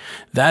movie.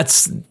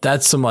 That's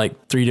some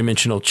like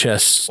 3-dimensional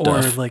chess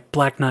stuff. Or like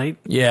Black Knight.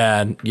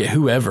 Yeah,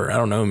 whoever. I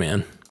don't know,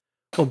 man.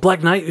 Well,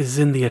 Black Knight is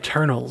in the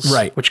Eternals,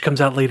 right, which comes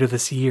out later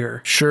this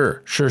year.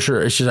 Sure.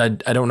 It's just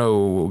I don't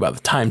know about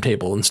the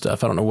timetable and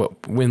stuff. I don't know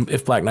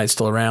if Black Knight's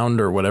still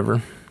around or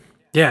whatever.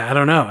 Yeah, I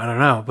don't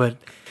know, but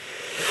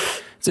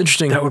it's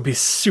interesting. That would be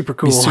super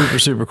cool. Super,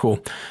 super cool.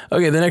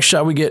 Okay, the next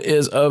shot we get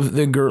is of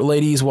the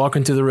ladies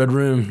walking through the Red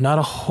Room. Not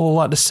a whole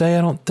lot to say,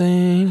 I don't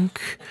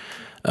think.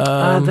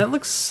 That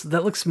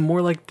looks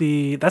more like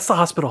that's the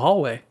hospital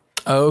hallway.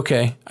 Oh,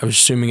 okay. I was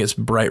assuming it's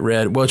bright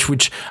red,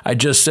 which I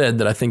just said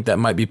that I think that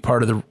might be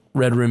part of the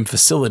Red Room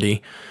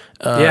facility.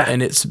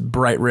 And it's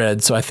bright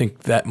red, so I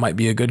think that might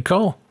be a good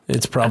call.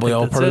 It's probably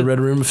all part of the Red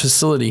Room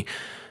facility.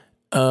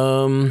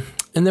 And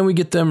then we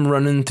get them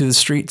running through the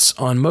streets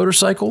on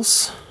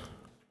motorcycles.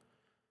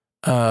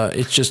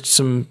 It's just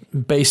some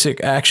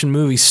basic action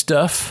movie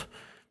stuff.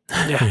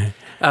 Yeah.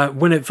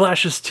 When it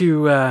flashes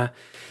to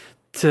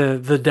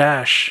the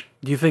dash,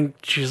 do you think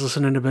she's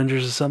listening to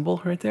Avengers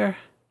Assemble right there?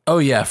 Oh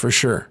yeah, for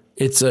sure.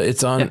 It's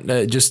on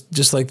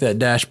just like that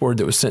dashboard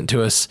that was sent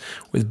to us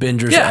with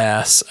Binger's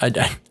ass.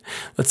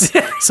 Let's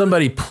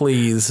somebody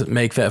please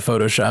make that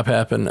Photoshop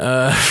happen.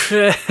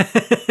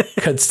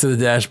 Cuts to the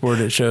dashboard.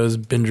 It shows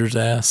Binger's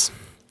ass.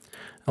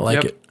 I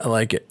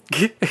like it.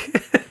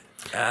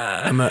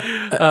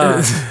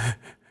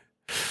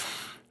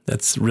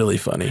 That's really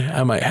funny.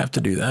 I might have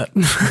to do that.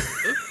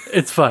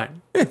 It's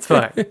fine. It's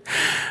fine.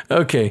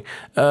 Okay.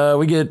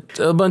 We get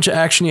a bunch of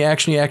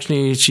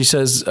actiony. She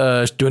says,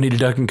 do I need to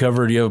duck and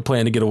cover? Do you have a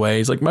plan to get away?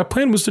 He's like, my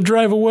plan was to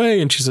drive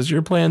away. And she says,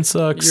 your plan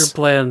sucks. Your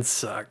plan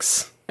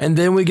sucks. And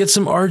then we get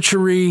some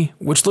archery,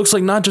 which looks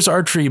like not just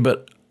archery,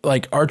 but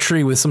like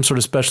archery with some sort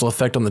of special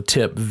effect on the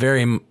tip.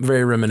 Very,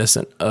 very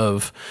reminiscent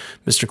of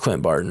Mr.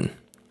 Clint Barton.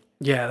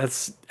 Yeah,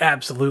 that's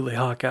absolutely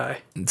Hawkeye.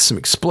 Some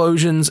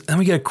explosions. And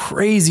we get a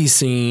crazy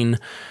scene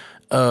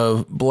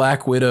of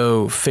Black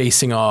Widow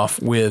facing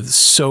off with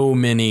so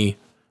many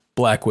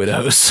Black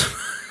Widows.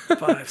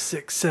 5,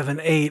 6, 7,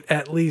 8,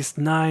 at least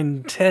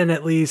 9, 10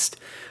 at least.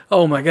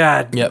 Oh my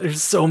God. Yep.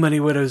 There's so many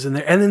widows in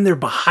there. And then they're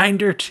behind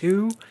her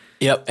too.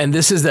 Yep. And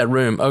this is that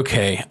room.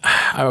 Okay.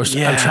 I'm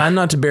trying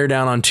not to bear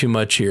down on too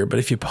much here, but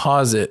if you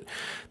pause it,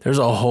 there's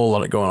a whole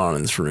lot going on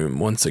in this room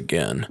once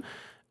again.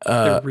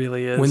 It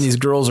really is. When these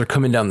girls are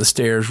coming down the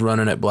stairs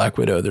running at Black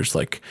Widow, there's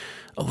like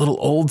a little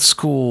old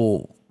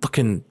school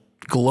looking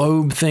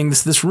globe thing.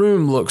 This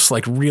room looks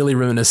like really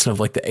reminiscent of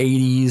like the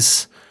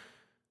 80s.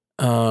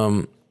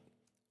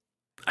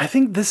 I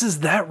think this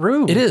is that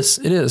room. It is.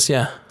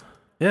 Yeah.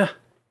 Yeah.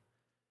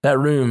 That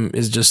room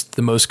is just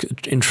the most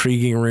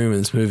intriguing room in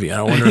this movie.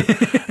 I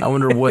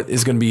wonder what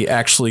is going to be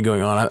actually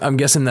going on. I'm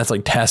guessing that's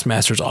like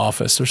Taskmaster's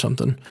office or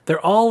something.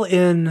 They're all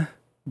in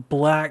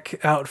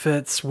black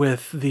outfits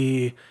with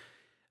the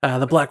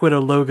Black Widow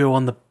logo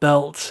on the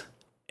belt.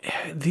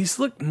 These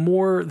are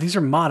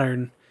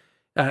modern.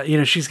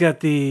 She's got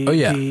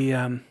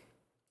the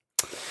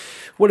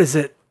what is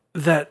it?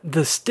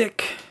 The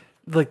stick,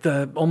 like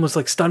the almost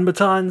like stun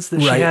batons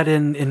that she had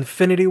in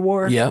Infinity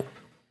War. Yeah.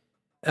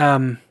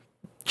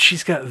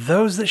 She's got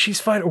those that she's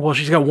fighting. Well,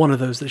 she's got one of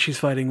those that she's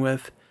fighting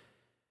with.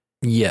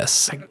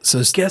 Yes. I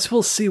guess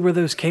we'll see where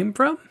those came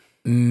from.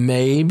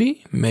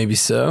 Maybe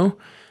so.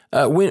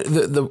 When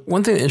the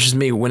one thing that interests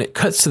me, when it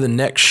cuts to the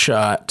next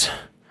shot,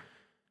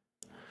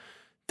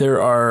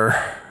 there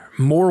are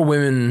more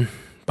women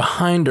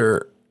behind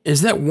her.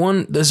 Is that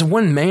one? There's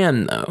one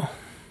man though,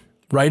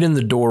 right in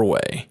the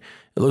doorway.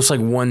 It looks like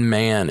one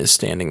man is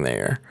standing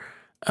there,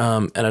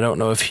 and I don't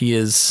know if he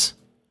is.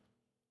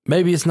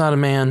 Maybe it's not a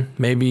man.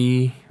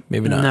 Maybe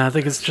not. No, I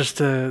think it's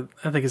just a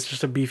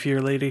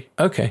beefier lady.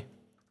 Okay,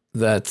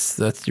 that's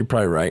you're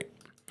probably right.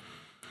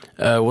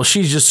 Well,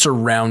 she's just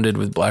surrounded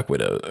with Black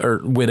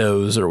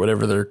widows or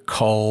whatever they're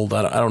called.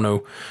 I don't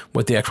know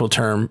what the actual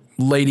term.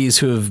 Ladies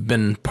who have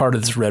been part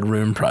of this Red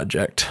Room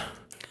project.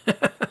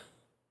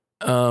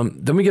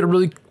 Then we get a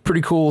really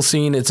pretty cool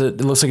scene. It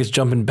looks like it's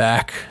jumping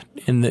back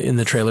in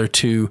the trailer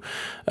to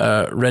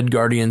Red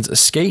Guardian's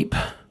escape.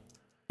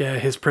 Yeah,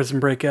 his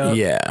prison breakout.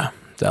 Yeah,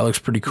 that looks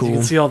pretty cool. You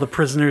can see all the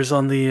prisoners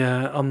on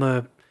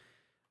their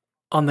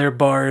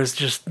bars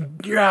just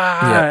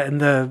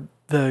and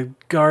the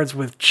guards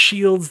with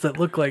shields that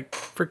look like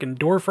freaking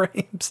door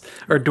frames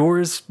or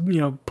doors,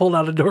 pulled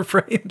out of door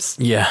frames.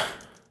 Yeah.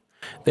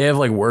 They have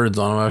like words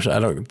on them. I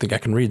don't think I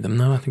can read them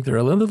though. I think they're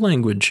another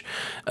language.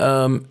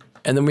 And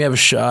then we have a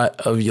shot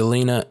of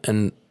Yelena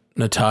and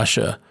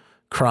Natasha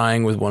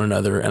crying with one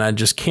another, and I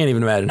just can't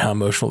even imagine how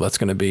emotional that's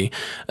going to be.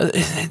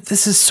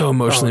 This is so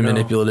emotionally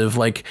manipulative.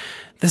 Like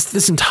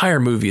this entire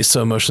movie is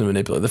so emotionally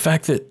manipulative. The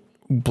fact that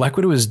Black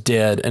Widow is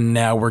dead, and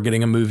now we're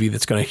getting a movie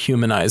that's going to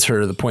humanize her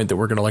to the point that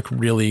we're going to like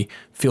really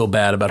feel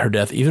bad about her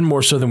death, even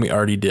more so than we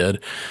already did.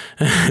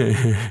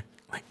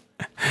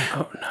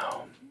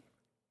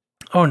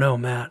 Oh no,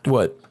 Matt.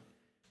 What?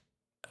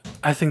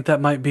 I think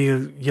that might be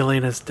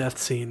Yelena's death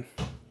scene.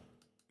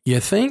 You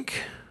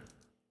think?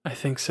 I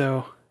think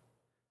so.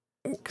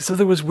 Because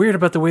something was weird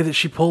about the way that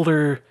she pulled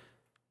her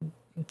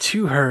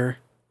to her,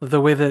 the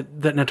way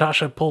that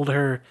Natasha pulled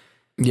her,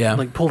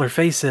 pulled her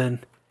face in.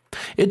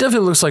 It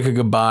definitely looks like a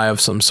goodbye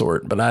of some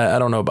sort, but I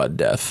don't know about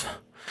death.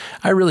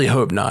 I really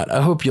hope not.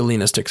 I hope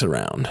Yelena sticks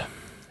around.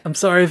 I'm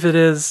sorry if it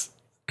is.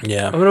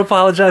 Yeah. I'm going to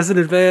apologize in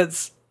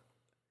advance.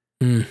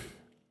 Oh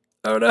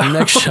no. The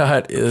next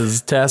shot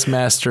is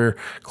Taskmaster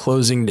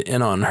closing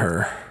in on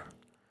her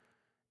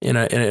in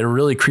a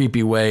really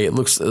creepy way. It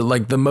looks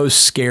like the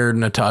most scared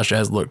Natasha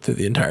has looked through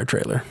the entire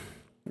trailer.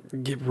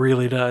 It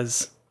really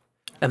does.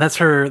 And that's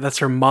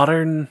her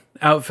modern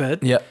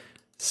outfit. Yep.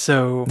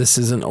 So this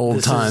isn't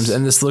old times,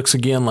 and this looks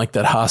again like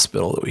that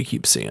hospital that we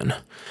keep seeing,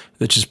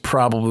 which is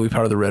probably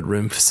part of the Red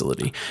Room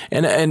facility.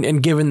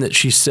 And given that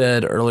she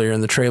said earlier in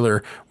the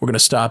trailer, we're going to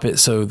stop it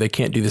so they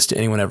can't do this to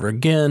anyone ever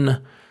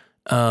again.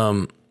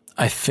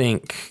 I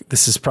think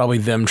this is probably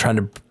them trying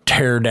to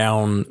tear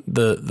down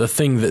the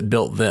thing that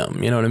built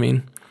them. You know what I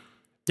mean?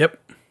 Yep.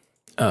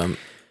 And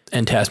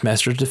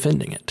Taskmaster's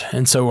defending it,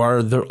 and so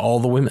are all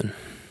the women.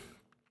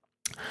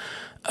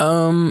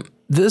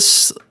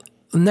 This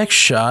next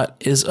shot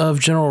is of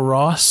General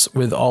Ross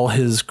with all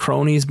his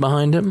cronies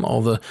behind him,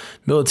 all the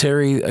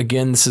military.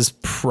 Again, this is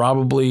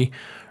probably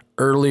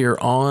earlier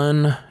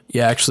on.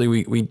 Yeah, actually,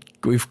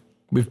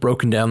 we've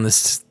broken down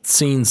this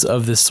scenes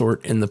of this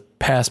sort in the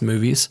past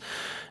movies.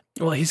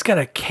 Well, he's got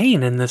a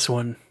cane in this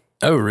one.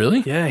 Oh,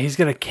 really? Yeah, he's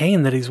got a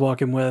cane that he's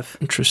walking with.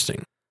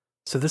 Interesting.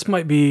 So this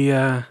might be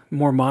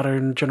more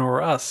modern General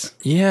Ross.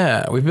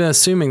 Yeah, we've been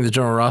assuming the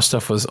General Ross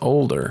stuff was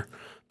older,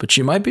 but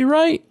you might be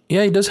right.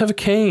 Yeah, he does have a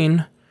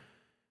cane.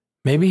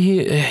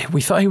 Maybe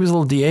we thought he was a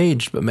little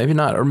de-aged, but maybe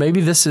not. Or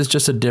maybe this is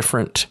just a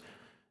different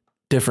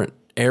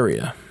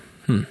area.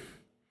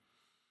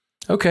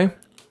 Okay.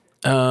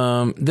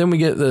 Then we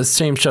get the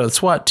same shot of the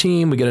SWAT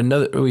team.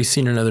 We've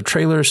seen another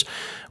trailers.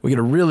 We get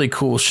a really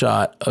cool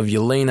shot of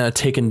Yelena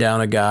taking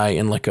down a guy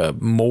in like a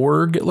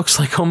morgue. It looks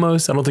like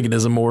almost. I don't think it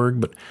is a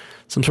morgue, but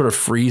some sort of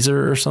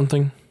freezer or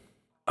something.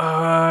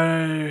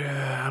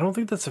 I don't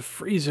think that's a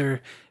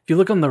freezer. If you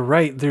look on the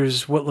right,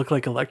 there's what look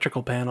like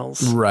electrical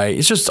panels. Right.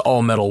 It's just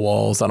all metal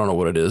walls. I don't know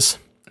what it is.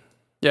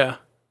 Yeah.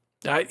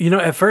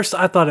 At first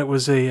I thought it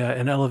was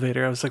an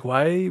elevator. I was like,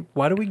 why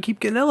do we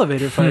keep getting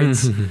elevator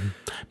fights?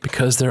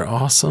 Because they're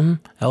awesome.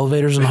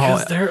 Elevators and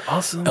hallways. They're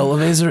awesome.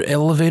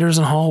 Elevators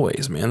and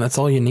hallways, man. That's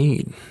all you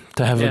need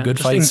to have a good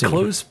fight scene.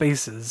 Enclosed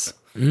spaces.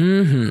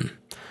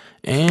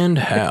 And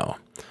how?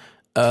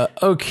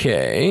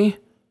 Okay.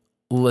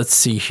 Let's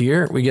see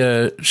here. We get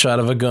a shot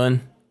of a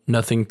gun.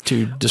 Nothing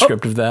too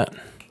descriptive that.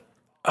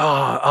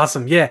 Oh,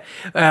 awesome. Yeah.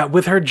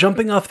 With her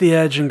jumping off the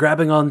edge and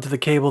grabbing onto the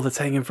cable that's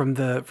hanging from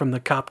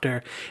the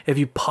copter, if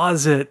you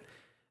pause it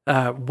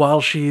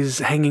while she's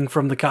hanging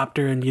from the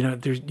copter and,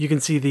 you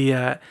can see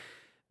the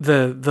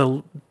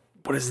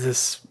what is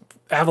this,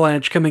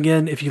 avalanche coming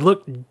in. If you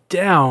look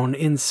down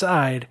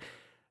inside,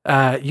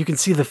 you can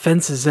see the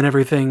fences and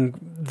everything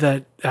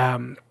that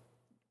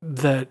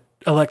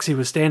Alexei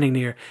was standing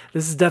near.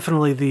 This is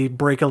definitely the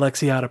break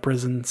Alexei out of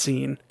prison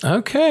scene.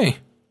 Okay.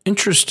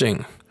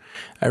 Interesting.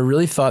 I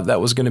really thought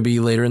that was going to be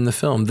later in the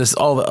film.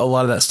 A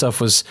lot of that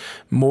stuff was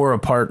more a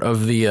part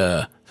of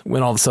the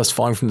when all the stuff's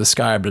falling from the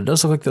sky, but it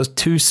does look like those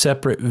two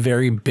separate,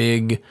 very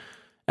big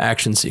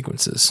action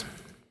sequences.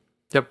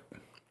 Yep.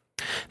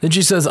 Then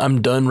she says,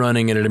 "I'm done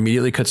running," and it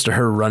immediately cuts to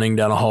her running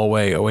down a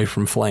hallway away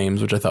from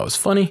flames, which I thought was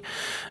funny.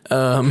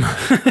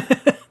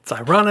 It's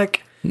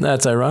ironic.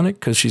 That's ironic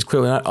because she's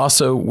clearly not.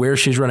 Also, where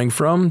she's running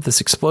from,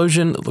 this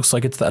explosion, it looks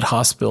like it's that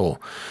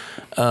hospital.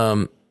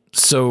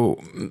 She said,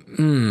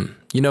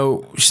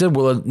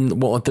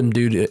 won't let them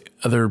do to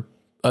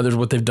others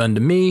what they've done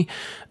to me.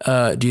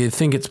 Do you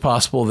think it's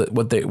possible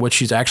that what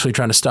she's actually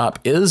trying to stop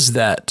is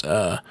that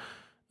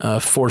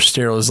forced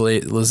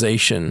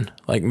sterilization?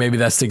 Like maybe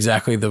that's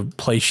exactly the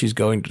place she's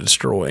going to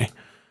destroy.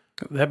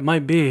 That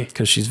might be.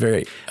 Because she's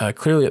very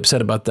clearly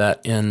upset about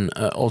that in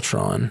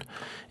Ultron.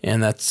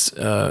 And that's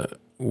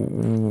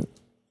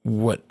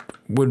what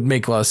would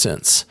make a lot of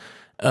sense.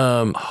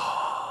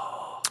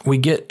 We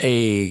get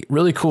a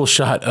really cool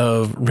shot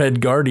of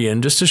Red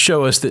Guardian just to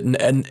show us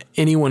that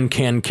anyone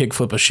can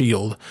kickflip a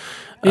shield.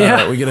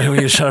 Yeah. We get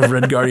a shot of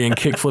Red Guardian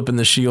kickflipping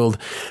the shield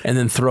and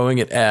then throwing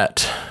it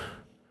at...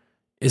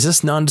 Is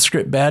this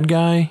nondescript bad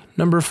guy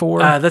number 4?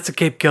 That's a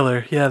Cape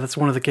Killer. Yeah, that's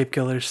one of the Cape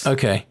Killers.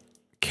 Okay.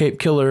 Cape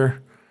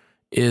Killer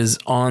is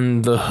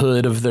on the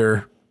hood of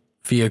their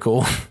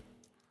vehicle.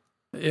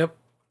 Yep.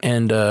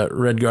 And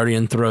Red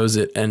Guardian throws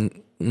it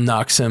and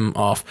knocks him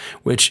off,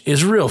 which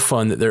is real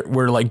fun that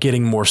we're like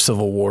getting more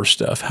Civil War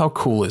stuff. How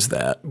cool is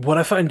that? What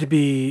I find to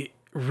be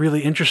really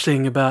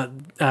interesting about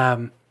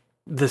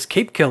this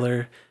Cape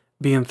Killer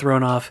being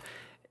thrown off,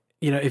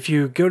 if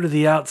you go to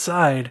the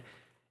outside,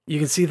 you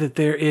can see that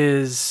there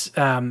is,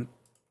 like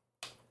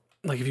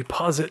if you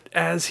pause it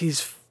as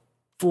he's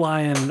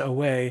flying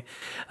away,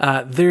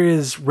 there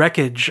is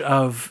wreckage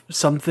of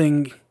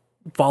something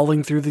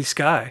falling through the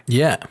sky.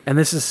 Yeah. And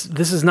this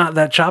is not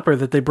that chopper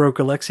that they broke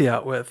Alexei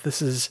out with. This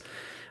is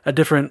a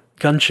different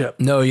gunship.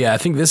 No, yeah, I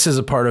think this is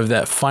a part of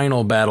that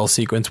final battle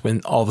sequence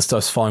when all the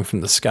stuff's falling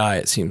from the sky,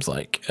 it seems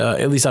like.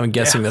 At least I'm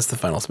guessing that's the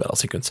final battle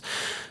sequence.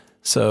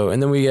 So,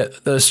 and then we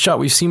get the shot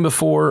we've seen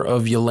before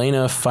of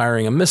Yelena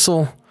firing a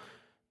missile.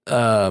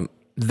 That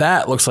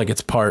looks like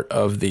it's part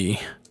of the...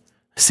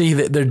 See,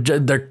 they're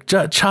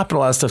chopping a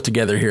lot of stuff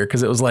together here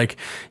because it was like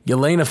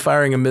Yelena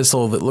firing a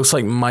missile that looks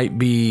like might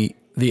be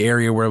the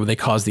area where they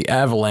caused the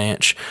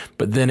avalanche,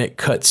 but then it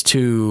cuts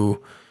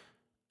to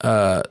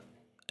Yelena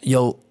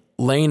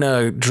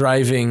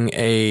driving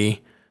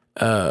a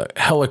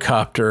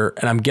helicopter,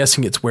 and I'm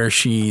guessing it's where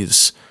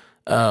she's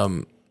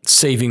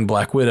saving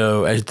Black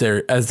Widow as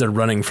they're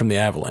running from the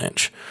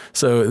avalanche.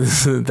 So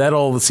that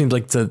all seems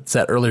like it's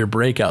that earlier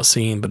breakout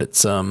scene, but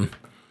it's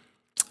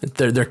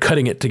they're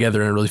cutting it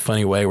together in a really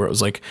funny way where it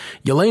was like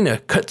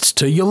Yelena cuts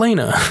to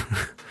Yelena.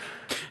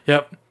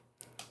 Yep.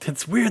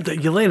 It's weird that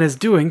Yelena is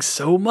doing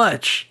so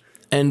much.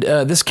 And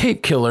this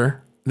Cape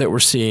Killer that we're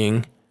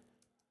seeing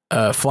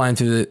flying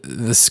through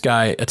the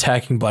sky,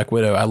 attacking Black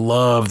Widow. I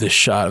love this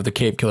shot of the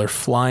Cape Killer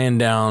flying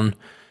down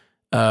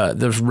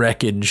the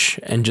wreckage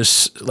and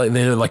just like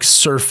they're like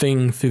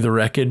surfing through the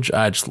wreckage.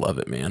 I just love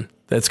it, man.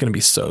 That's going to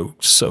be so,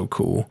 so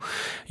cool.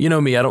 You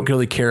know me, I don't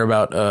really care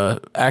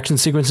about action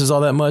sequences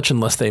all that much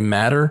unless they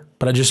matter,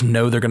 but I just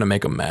know they're going to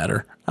make them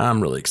matter.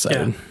 I'm really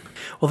excited. Yeah.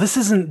 Well, this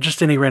isn't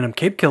just any random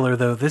Cape Killer,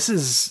 though. This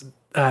is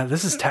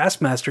this is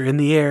Taskmaster in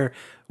the air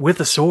with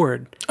a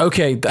sword.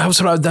 Okay,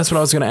 that's what I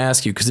was going to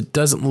ask you, because it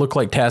doesn't look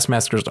like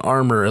Taskmaster's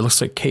armor. It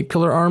looks like Cape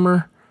Killer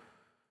armor.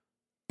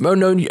 Oh,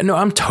 no,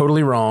 I'm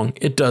totally wrong.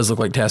 It does look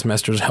like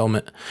Taskmaster's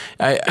helmet.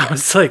 I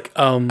was like,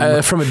 from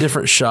a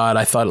different shot,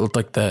 I thought it looked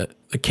like the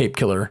Cape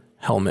Killer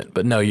helmet,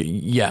 but no,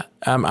 yeah,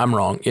 I'm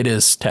wrong. It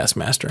is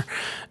Taskmaster.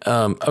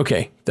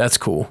 Okay, that's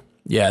cool.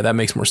 Yeah, that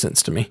makes more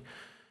sense to me.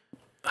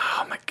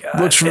 Oh my God.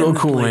 Looks real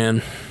cool,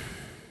 man.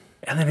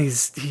 And then he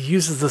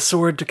uses the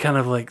sword to kind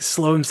of like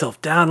slow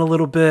himself down a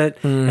little bit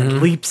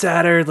and leaps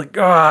at her like,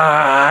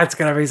 it's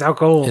going to be so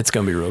cool. It's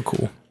going to be real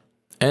cool.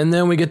 And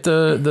then we get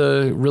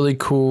the really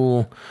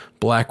cool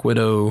Black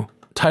Widow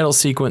title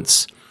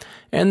sequence.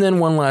 And then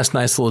one last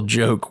nice little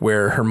joke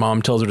where her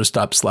mom tells her to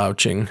stop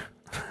slouching.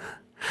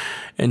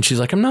 And she's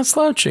like, I'm not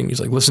slouching. He's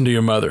like, listen to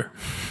your mother.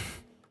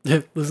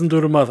 Yeah, listen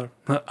to the mother.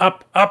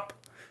 Up.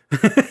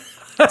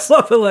 I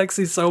love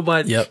Alexi so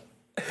much. Yep.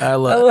 I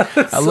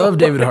love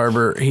David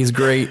Harbour. He's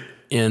great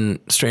in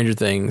Stranger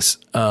Things.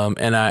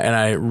 And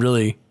I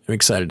really am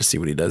excited to see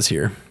what he does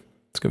here.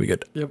 It's going to be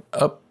good. Yep.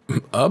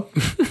 Up.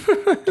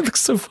 It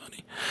looks so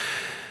funny.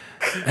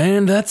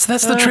 And that's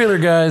the trailer,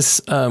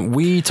 guys.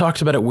 We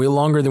talked about it way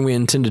longer than we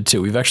intended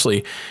to. We've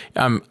actually,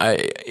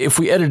 if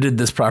we edited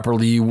this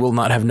properly, you will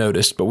not have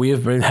noticed, but we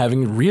have been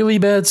having really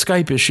bad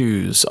Skype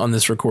issues on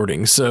this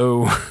recording.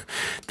 So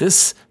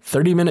this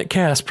 30-minute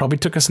cast probably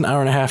took us an hour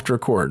and a half to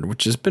record,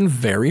 which has been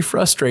very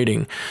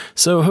frustrating.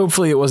 So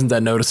hopefully it wasn't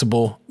that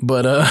noticeable,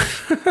 but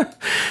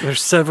there's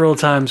several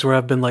times where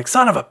I've been like,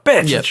 son of a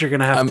bitch, that you're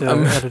going to have to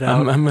edit out.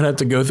 I'm going to have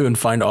to go through and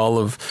find all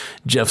of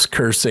Jeff's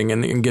cursing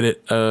and get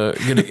it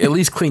at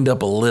least cleaned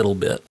up a little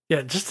bit.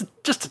 Yeah, just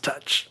a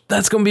touch.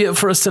 That's going to be it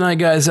for us tonight,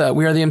 guys.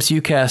 We are the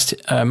MCU Cast,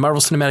 Marvel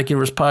Cinematic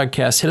Universe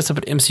podcast. Hit us up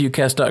at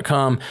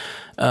mcucast.com.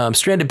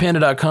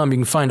 strandedpanda.com. You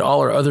can find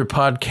all our other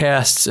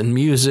podcasts and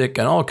music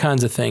and all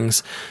kinds of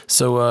things.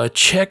 So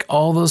check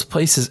all those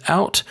places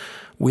out.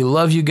 We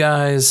love you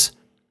guys.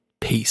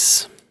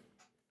 Peace.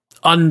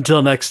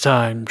 Until next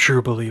time,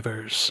 true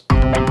believers.